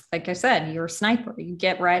 like, just like I said, you're a sniper. You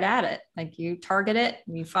get right at it. Like, you target it,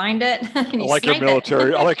 you find it, and you I like your snipe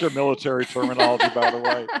military. it. I like your military terminology, by the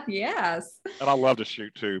way. Yes. And I love to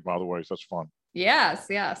shoot too, by the way. So that's fun. Yes.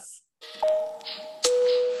 Yes.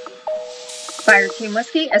 Fireteam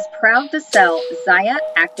Whiskey is proud to sell Zaya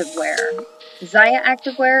Activewear. Zaya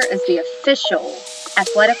Activewear is the official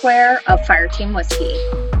athletic wear of Fireteam Whiskey.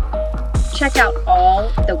 Check out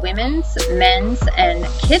all the women's, men's, and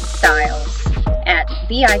kids styles at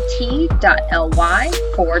bit.ly/Zaya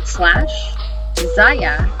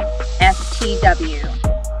FTW.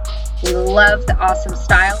 We love the awesome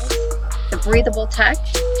styles, the breathable tech,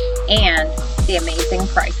 and the amazing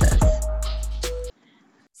prices.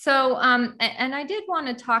 So, and I did want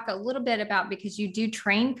to talk a little bit about, because you do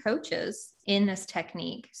train coaches in this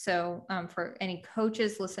technique. So, for any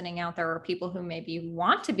coaches listening out there, or people who maybe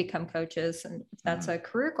want to become coaches, and if that's a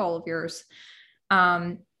career goal of yours,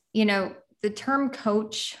 the term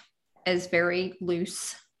coach is very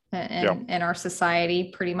loose in our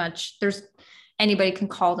society. Pretty much, anybody can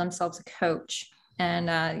call themselves a coach, and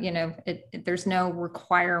there's no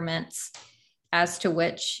requirements as to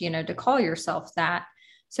which to call yourself that.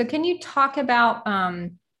 So can you talk about, the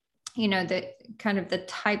kind of the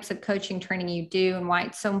types of coaching training you do, and why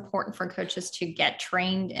it's so important for coaches to get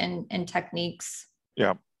trained in techniques?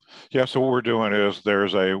 Yeah. So what we're doing is,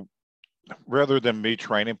 rather than me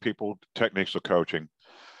training people techniques of coaching,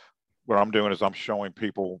 what I'm doing is I'm showing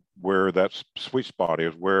people where that sweet spot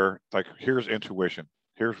is, where, like, here's intuition.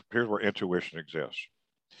 Here's where intuition exists.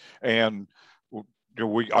 And we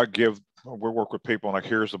work with people, and, like,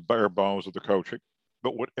 here's the bare bones of the coaching.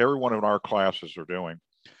 But what everyone in our classes are doing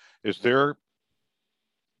is they're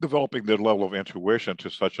developing their level of intuition to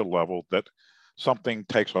such a level that something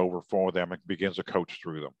takes over for them and begins to coach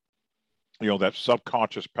through them. That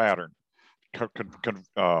subconscious pattern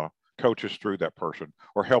coaches through that person,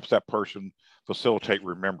 or helps that person facilitate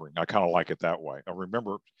remembering. I kind of like it that way. A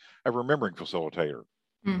remembering facilitator.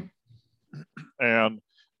 And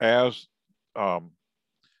as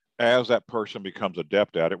that person becomes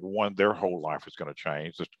adept at it, their whole life is going to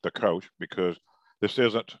change, the coach, because this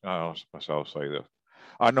isn't, I'll say this.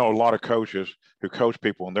 I know a lot of coaches who coach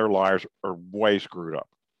people, and their lives are way screwed up.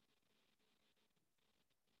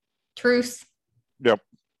 Truth. Yep.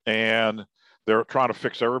 And they're trying to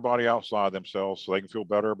fix everybody outside themselves so they can feel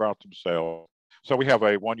better about themselves. So we have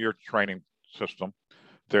a 1-year training system.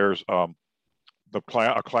 There's a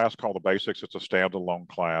class called the Basics. It's a standalone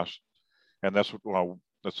class. And that's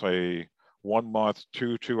a 1 month,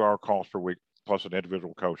 2-hour calls per week, plus an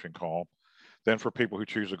individual coaching call. Then for people who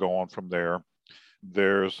choose to go on from there,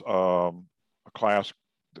 there's a class,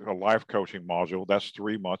 a life coaching module. That's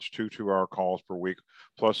 3 months, 2-hour calls per week,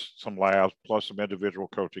 plus some labs, plus some individual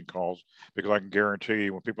coaching calls, because I can guarantee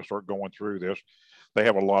you, when people start going through this, they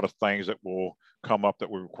have a lot of things that will come up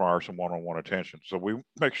that will require some one-on-one attention. So we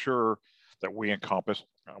make sure that we encompass,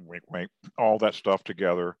 we make all that stuff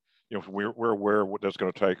together. We're aware of what that's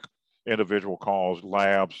going to take: individual calls,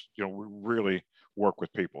 labs. We really work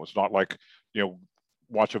with people. It's not like,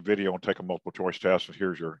 watch a video and take a multiple choice test and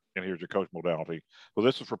here's your coach modality. So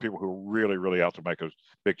this is for people who are really, really out to make a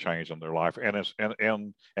big change in their life and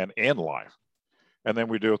in life. And then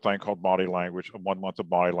we do a thing called body language, 1 month of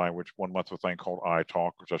body language, 1 month of a thing called eye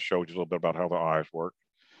talk, which I showed you a little bit about how the eyes work.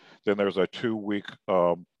 Then there's a 2-week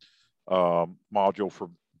module for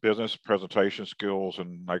business presentation skills,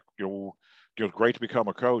 and, like, great to become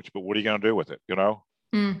a coach, but what are you going to do with it?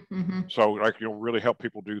 Mm-hmm. So, like, really help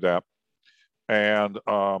people do that. And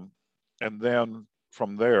then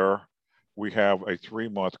from there, we have a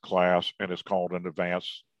 3-month class, and it's called an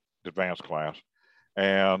advanced class.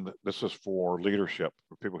 And this is for leadership,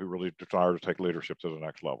 for people who really desire to take leadership to the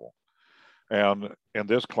next level. And in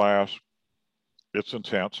this class, it's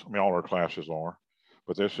intense. I mean, all our classes are,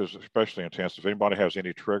 but this is especially intense. If anybody has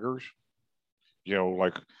any triggers,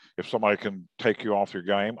 like, if somebody can take you off your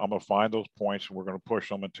game, I'm going to find those points, and we're going to push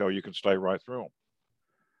them until you can stay right through them.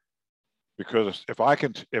 Because if I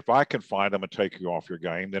can find them and take you off your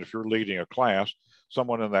game, then if you're leading a class,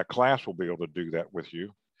 someone in that class will be able to do that with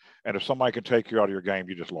you. And if somebody can take you out of your game,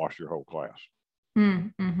 you just lost your whole class.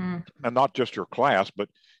 Mm-hmm. And not just your class, but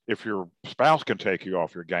if your spouse can take you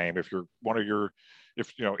off your game, if one of your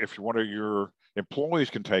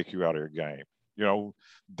employees can take you out of your game,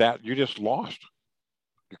 that you just lost.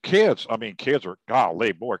 Your kids, I mean, kids are,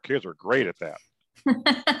 golly, boy, kids are great at that.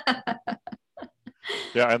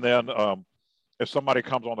 Yeah. And then if somebody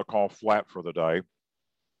comes on the call flat for the day,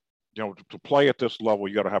 to play at this level,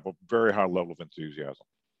 you got to have a very high level of enthusiasm.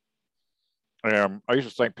 And I used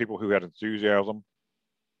to think people who had enthusiasm,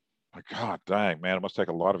 like, God dang, man, it must take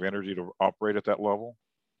a lot of energy to operate at that level.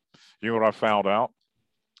 You know what I found out?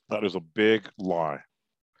 That is a big lie.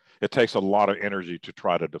 It takes a lot of energy to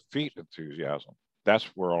try to defeat enthusiasm. That's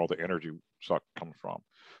where all the energy suck comes from.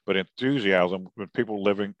 But enthusiasm, when people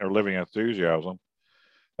are living enthusiasm,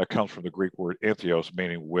 that comes from the Greek word entheos,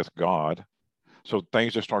 meaning with God. So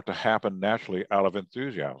things just start to happen naturally out of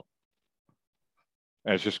enthusiasm.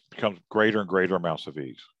 And it just becomes greater and greater amounts of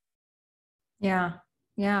ease. Yeah.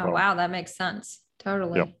 Yeah. So, wow. That makes sense.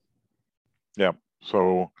 Totally. Yeah.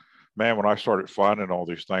 So, man, when I started finding all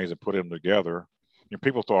these things and putting them together,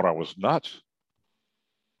 people thought I was nuts.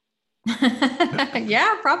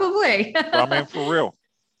 Yeah, probably. I mean, for real.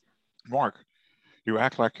 Mark, you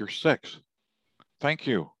act like you're 6. Thank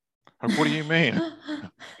you. Like, what do you mean?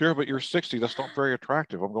 Yeah, but you're 60. That's not very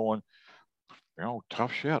attractive. I'm going,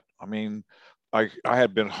 tough shit. I mean, I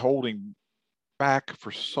had been holding back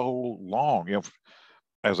for so long, even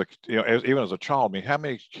as a child. I mean, how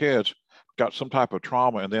many kids got some type of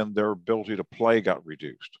trauma and then their ability to play got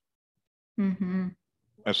reduced? Mm-hmm.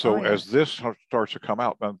 And so yeah. as this starts to come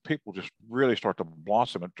out, then people just really start to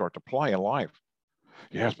blossom and start to play in life.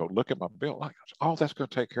 Yes, but look at my build. Oh, that's going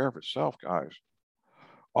to take care of itself, guys.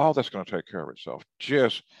 Oh, that's going to take care of itself.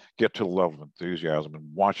 Just get to the level of enthusiasm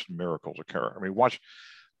and watch the miracles occur. I mean, watch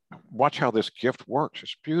how this gift works.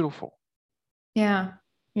 It's beautiful. Yeah.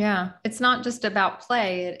 Yeah. It's not just about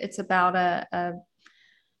play. It's about an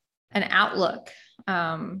outlook,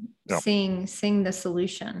 seeing the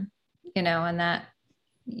solution, and that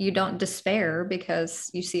you don't despair because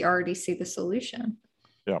you already see the solution.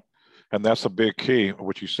 Yeah. And that's a big key,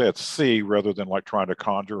 what you said, see rather than like trying to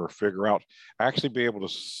conjure or figure out, actually be able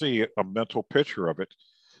to see a mental picture of it,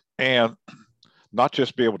 and not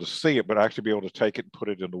just be able to see it, but actually be able to take it and put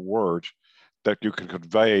it into words that you can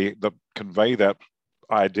convey that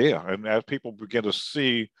idea. And as people begin to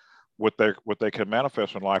see what they can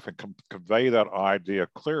manifest in life and convey that idea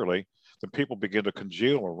clearly, then people begin to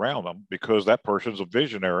congeal around them because that person's a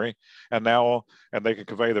visionary, and they can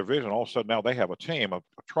convey their vision. All of a sudden, now they have a team, a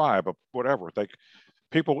tribe, whatever.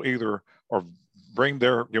 People either bring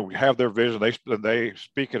have their vision, they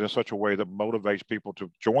speak it in such a way that motivates people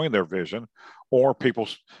to join their vision, or people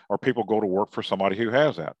go to work for somebody who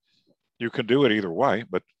has that. You can do it either way,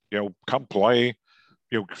 but come play.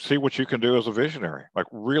 See what you can do as a visionary. Like,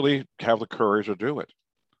 really have the courage to do it.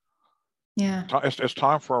 Yeah. It's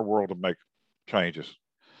time for our world to make changes.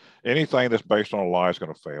 Anything that's based on a lie is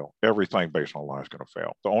going to fail. Everything based on a lie is going to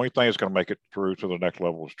fail. The only thing that's going to make it through to the next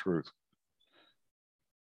level is truth.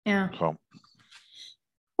 Yeah. So.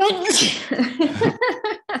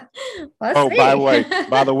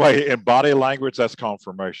 By the way, in body language, that's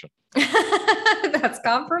confirmation. That's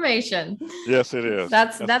confirmation. Yes, it is.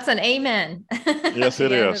 That's an amen. Yes,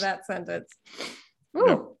 it is. That sentence.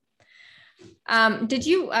 Ooh. Yep. Did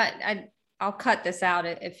you? I'll cut this out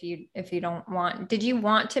if you don't want. Did you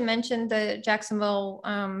want to mention the Jacksonville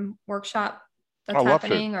workshop that's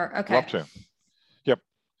happening? Or okay. Love to. Yep.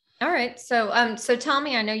 All right. So tell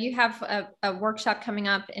me. I know you have a workshop coming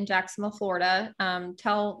up in Jacksonville, Florida.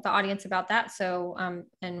 Tell the audience about that. So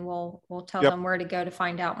and we'll tell them where to go to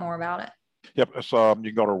find out more about it. Yep. So you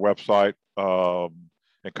can go to our website,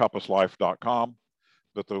 encompasslife.com.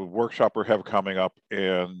 That the workshop we have coming up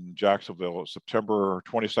in Jacksonville is September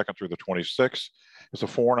 22nd through the 26th. It's a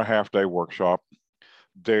 4.5-day workshop.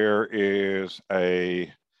 It's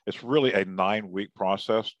really a 9-week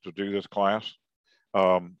process to do this class.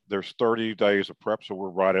 There's 30 days of prep, so we're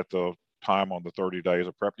right at the time on the 30 days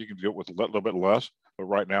of prep. You can do it with a little bit less, but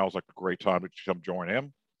right now is like a great time to come join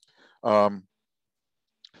in.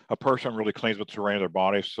 A person really cleans the terrain of their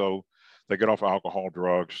body, so they get off alcohol,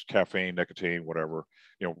 drugs, caffeine, nicotine, whatever.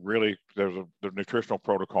 Really, there's the nutritional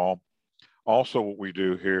protocol. Also, what we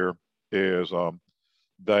do here is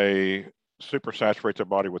they super saturate their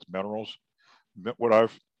body with minerals. When a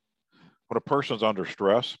person's under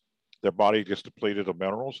stress, their body gets depleted of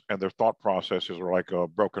minerals, and their thought processes are like a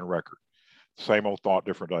broken record. Same old thought,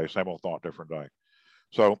 different day. Same old thought, different day.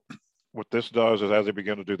 So what this does is, as they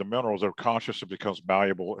begin to do the minerals, their consciousness becomes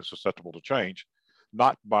malleable and susceptible to change.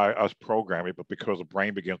 Not by us programming, but because the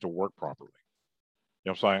brain begins to work properly. You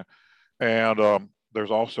know what I'm saying? And there's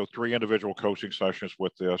also 3 individual coaching sessions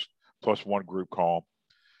with this, plus 1 group call.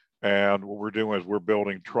 And what we're doing is we're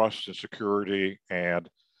building trust and security and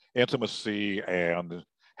intimacy and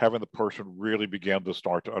having the person really begin to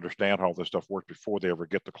start to understand how this stuff works before they ever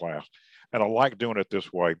get to class. And I like doing it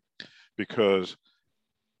this way because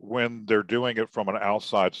when they're doing it from an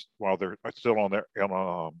outside, while they're still on their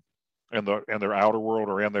in their outer world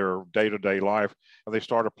or in their day-to-day life, and they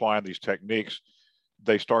start applying these techniques,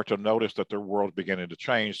 they start to notice that their world's beginning to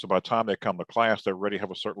change. So by the time they come to class, they already have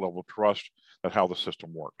a certain level of trust at how the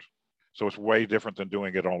system works. So it's way different than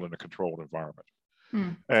doing it all in a controlled environment.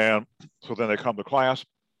 And so then they come to class,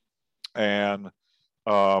 and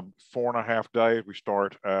 4.5 days,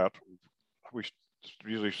 we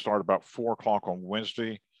usually start about 4 o'clock on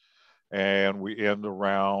Wednesday, and we end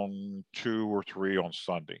around 2 or 3 on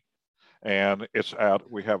Sunday. And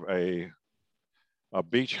we have a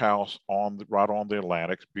beach house right on the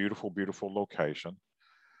Atlantic, beautiful, beautiful location.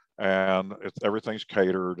 And everything's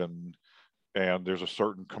catered, and there's a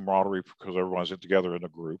certain camaraderie because everyone's together in a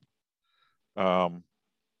group.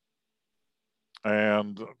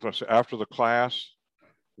 And after the class,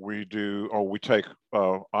 we take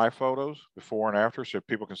eye photos before and after, so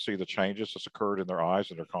people can see the changes that's occurred in their eyes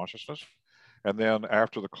and their consciousness. And then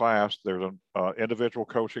after the class, there's an individual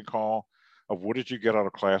coaching call of what did you get out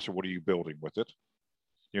of class and what are you building with it.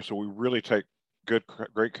 So we really take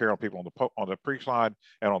great care of people on the pre side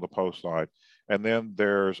and on the post side. And then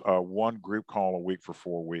there's one group call a week for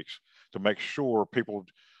 4 weeks to make sure people,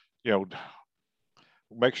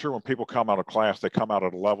 make sure when people come out of class, they come out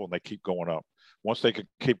at a level and they keep going up. Once they can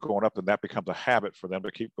keep going up, then that becomes a habit for them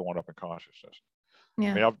to keep going up in consciousness.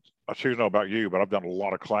 Yeah. I mean, I choose to know about you, but I've done a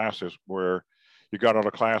lot of classes where you got out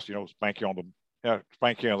of class, spank you and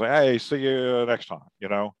say, hey, see you next time,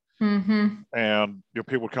 And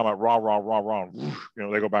people would come out rah, rah, rah, rah,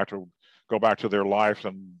 they go back to their lives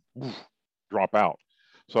and drop out.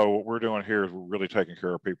 So what we're doing here is we're really taking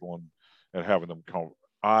care of people and having them come.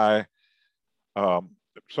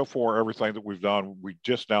 So far, everything that we've done, we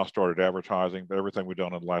just now started advertising, but everything we've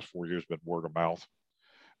done in the last 4 years has been word of mouth.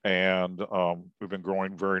 And we've been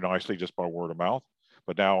growing very nicely just by word of mouth.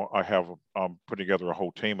 But now I'm putting together a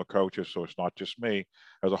whole team of coaches, so it's not just me.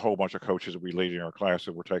 There's a whole bunch of coaches that we lead in our class,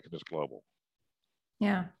 and we're taking this global.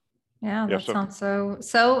 Yeah, that sounds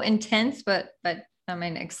so intense, but I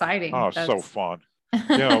mean, exciting. Oh, it's so fun.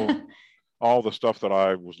 All the stuff that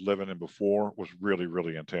I was living in before was really,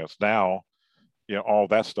 really intense. Now, all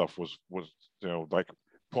that stuff was like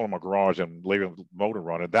pulling my garage and leaving the motor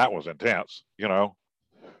running. That was intense.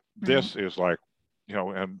 This is like,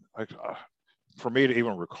 and for me to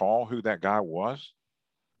even recall who that guy was,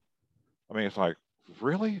 I mean, it's like,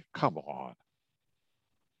 really? Come on.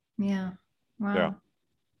 Yeah. Wow. Yeah.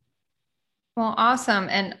 Well, awesome.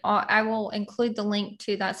 And I will include the link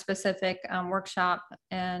to that specific workshop,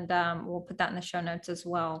 and we'll put that in the show notes as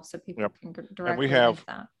well, so people can directly link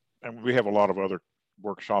that. And we have a lot of other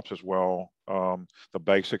workshops as well. The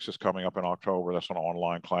Basics is coming up in October. That's an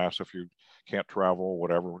online class if you can't travel,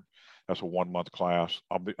 whatever. That's a 1-month class.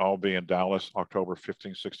 I'll be in Dallas October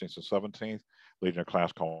 15th, 16th, and 17th, leading a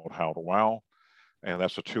class called How to Wow. And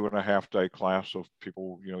that's a 2.5-day class. So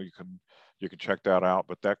people, you can check that out.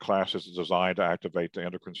 But that class is designed to activate the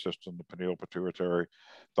endocrine system, the pineal, pituitary,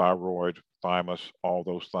 thyroid, thymus, all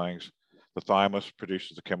those things. The thymus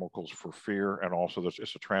produces the chemicals for fear, and also it's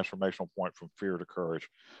a transformational point from fear to courage.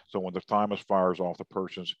 So when the thymus fires off, if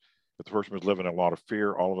the person was living in a lot of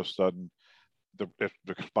fear, all of a sudden, the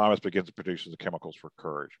thymus begins to produce the chemicals for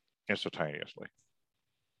courage instantaneously.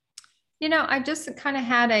 I just kind of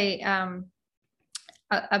had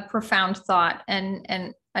a profound thought,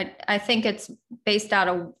 and I think it's based out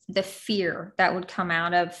of the fear that would come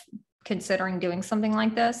out of considering doing something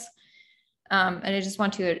like this. And I just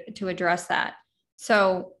want to address that.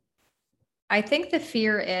 So I think the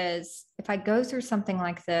fear is, if I go through something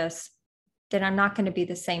like this, then I'm not going to be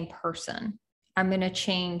the same person. I'm going to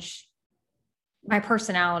change. My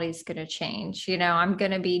personality is going to change. I'm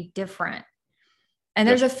going to be different. And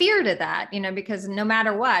there's a fear to that, because no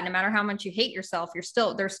matter what, no matter how much you hate yourself, there's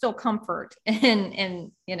still comfort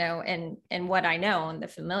in what I know and the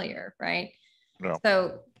familiar. Right. No.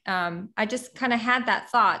 So I just kind of had that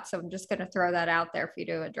thought. So I'm just going to throw that out there for you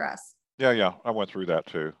to address. Yeah. I went through that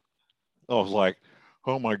too. I was like,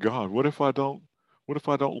 oh my God, what if I don't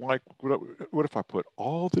like, what if I put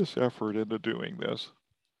all this effort into doing this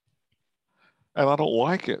and I don't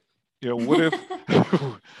like it? What if,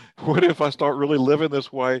 what if I start really living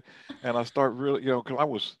this way and I start really,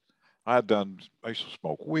 because I used to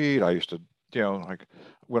smoke weed. I used to, like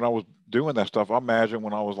when I was doing that stuff, I imagine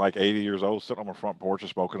when I was like 80 years old, sitting on my front porch and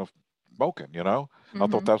smoking, I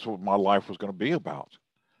thought that's what my life was going to be about.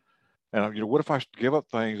 And, what if I give up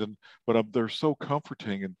things but they're so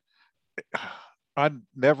comforting, and I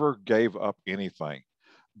never gave up anything.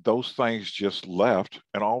 those things just left,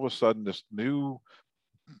 and all of a sudden this new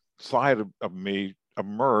side of me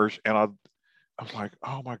emerged, and I was like,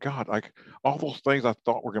 oh my God, like all those things I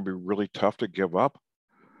thought were going to be really tough to give up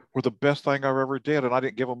were the best thing I ever did. And I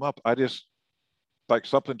didn't give them up. I just, like,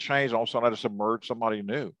 something changed. All of a sudden I just emerged somebody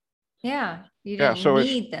new. Yeah. You didn't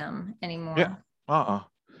need them anymore. Yeah.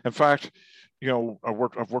 In fact,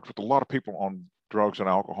 I've worked with a lot of people on drugs and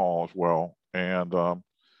alcohol as well. And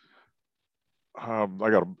I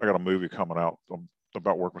got a movie coming out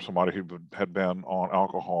about working with somebody who had been on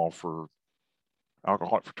alcoholic for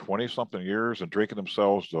 20 something years and drinking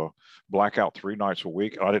themselves to blackout 3 nights a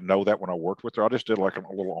week. I didn't know that when I worked with her. I just did like a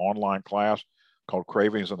little online class called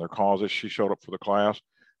Cravings and Their Causes. She showed up for the class.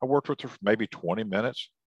 I worked with her for maybe 20 minutes,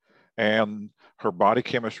 and her body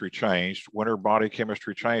chemistry changed. When her body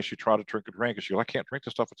chemistry changed, she tried to drink a drink, and she goes, I can't drink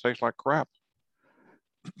this stuff. It tastes like crap.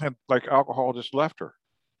 And like alcohol just left her.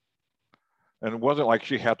 And it wasn't like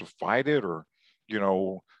she had to fight it or,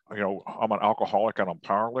 I'm an alcoholic and I'm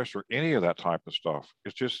powerless or any of that type of stuff.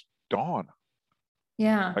 It's just gone.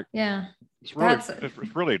 Yeah. Like, yeah. It's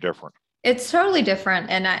really different. It's totally different.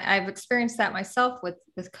 And I've experienced that myself with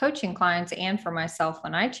coaching clients and for myself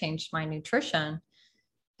when I changed my nutrition.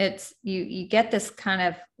 It's you get this kind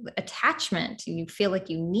of attachment. You feel like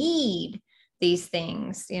you need these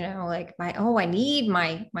things, like I need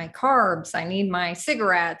my carbs, I need my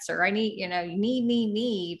cigarettes, or I need, you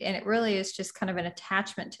need. And it really is just kind of an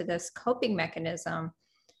attachment to this coping mechanism.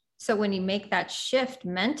 So when you make that shift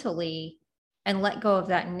mentally and let go of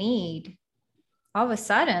that need, all of a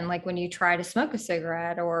sudden, like when you try to smoke a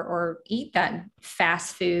cigarette or eat that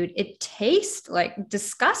fast food, it tastes like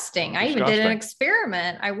disgusting. I even did an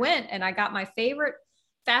experiment. I went and I got my favorite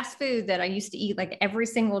fast food that I used to eat like every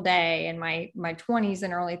single day in my 20s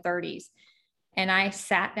and early 30s. And I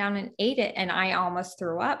sat down and ate it and I almost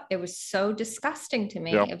threw up. It was so disgusting to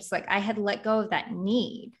me. Yep. It was like I had let go of that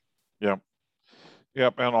need. Yep.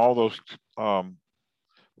 And all those,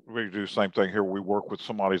 we do the same thing here. We work with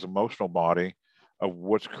somebody's emotional body of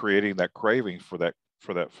what's creating that craving for that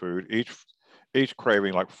food. Each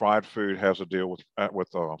craving, like fried food, has to deal with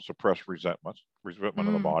suppressed resentment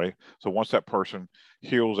in the body. So once that person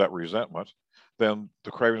heals that resentment, then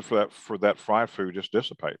the cravings for that fried food just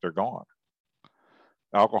dissipate. They're gone.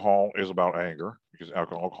 Alcohol is about anger because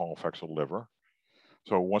alcohol affects the liver.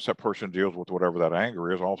 So once that person deals with whatever that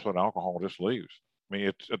anger is, all of a sudden alcohol just leaves. I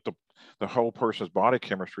mean, the whole person's body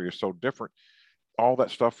chemistry is so different. All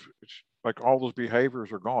that stuff, it's like all those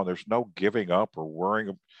behaviors are gone. There's no giving up or worrying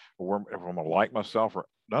if I'm gonna like myself or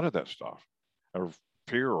none of that stuff, or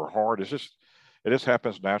fear or heart. It just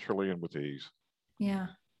happens naturally and with ease. Yeah.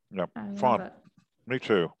 Yep. Fun. Me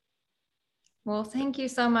too. Well, thank you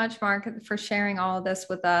so much, Mark, for sharing all of this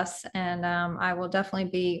with us. And I will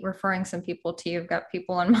definitely be referring some people to you. I've got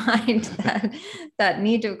people in mind that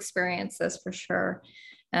need to experience this for sure.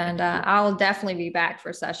 And I'll definitely be back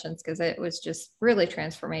for sessions because it was just really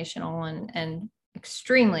transformational and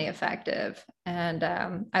extremely effective. And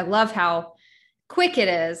I love how quick it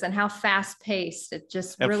is and how fast paced it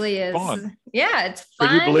just really is. Fun. Yeah, it's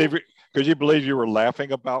fun. Could you believe you were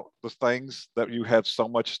laughing about the things that you had so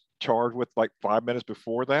much charge with like 5 minutes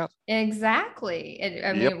before that? Exactly.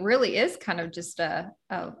 It really is kind of just a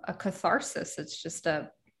catharsis. It's just an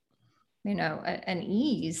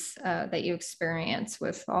ease that you experience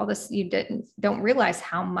with all this. You don't realize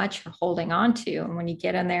how much you're holding on to. And when you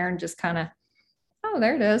get in there and just kind of, oh,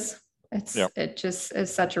 there it is. It just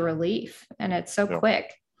is such a relief, and it's so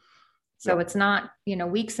quick. So it's not,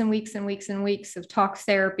 weeks and weeks and weeks and weeks of talk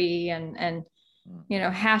therapy and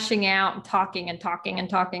hashing out and talking and talking and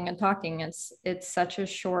talking and talking. It's such a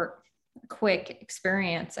short, quick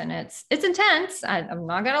experience, and it's intense. I'm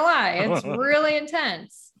not going to lie. It's really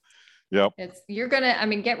intense. Yep. You're going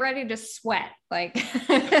to, get ready to sweat. Like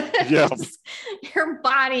your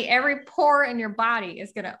body, every pore in your body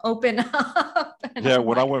is going to open up.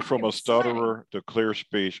 When I went from a stutterer to clear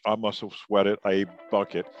speech, I must have sweated a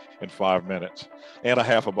bucket in 5 minutes and a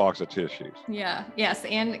half a box of tissues. Yeah. Yes.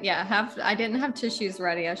 And I didn't have tissues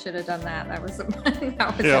ready. I should have done that. That was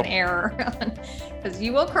an error because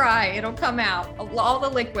you will cry. It'll come out. All the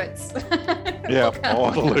liquids.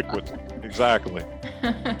 All the liquids. Exactly.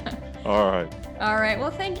 All right.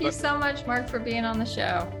 Well, thank you so much, Mark, for being on the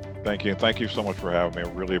show. Thank you. And thank you so much for having me.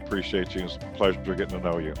 I really appreciate you. It's a pleasure getting to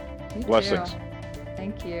know you. You Blessings. Too.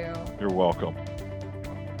 Thank you. You're welcome.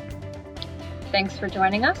 Thanks for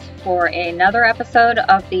joining us for another episode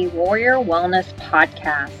of the Warrior Wellness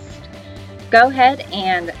Podcast. Go ahead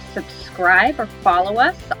and subscribe or follow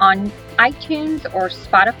us on iTunes or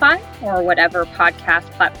Spotify or whatever podcast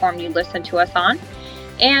platform you listen to us on.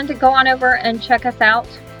 And go on over and check us out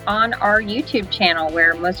on our YouTube channel,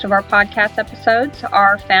 where most of our podcast episodes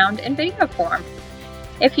are found in video form.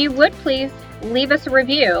 If you would please leave us a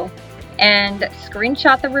review and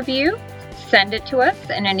screenshot the review, send it to us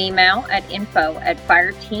in an email at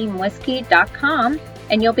info@fireteamwhiskey.com,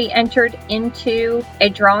 and you'll be entered into a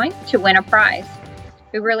drawing to win a prize.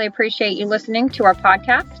 We really appreciate you listening to our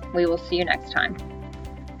podcast. We will see you next time.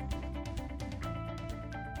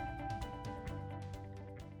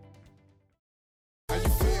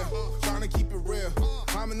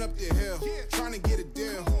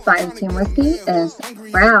 Fireteam Whiskey is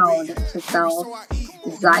proud to sell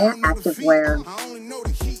Zaya Activewear.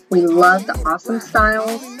 We love the awesome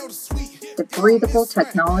styles, the breathable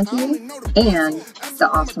technology, and the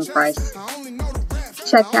awesome price.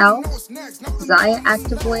 Check out Zaya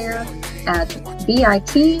Activewear at bit.ly/Zaya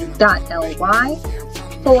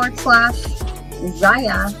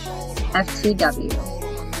FTW.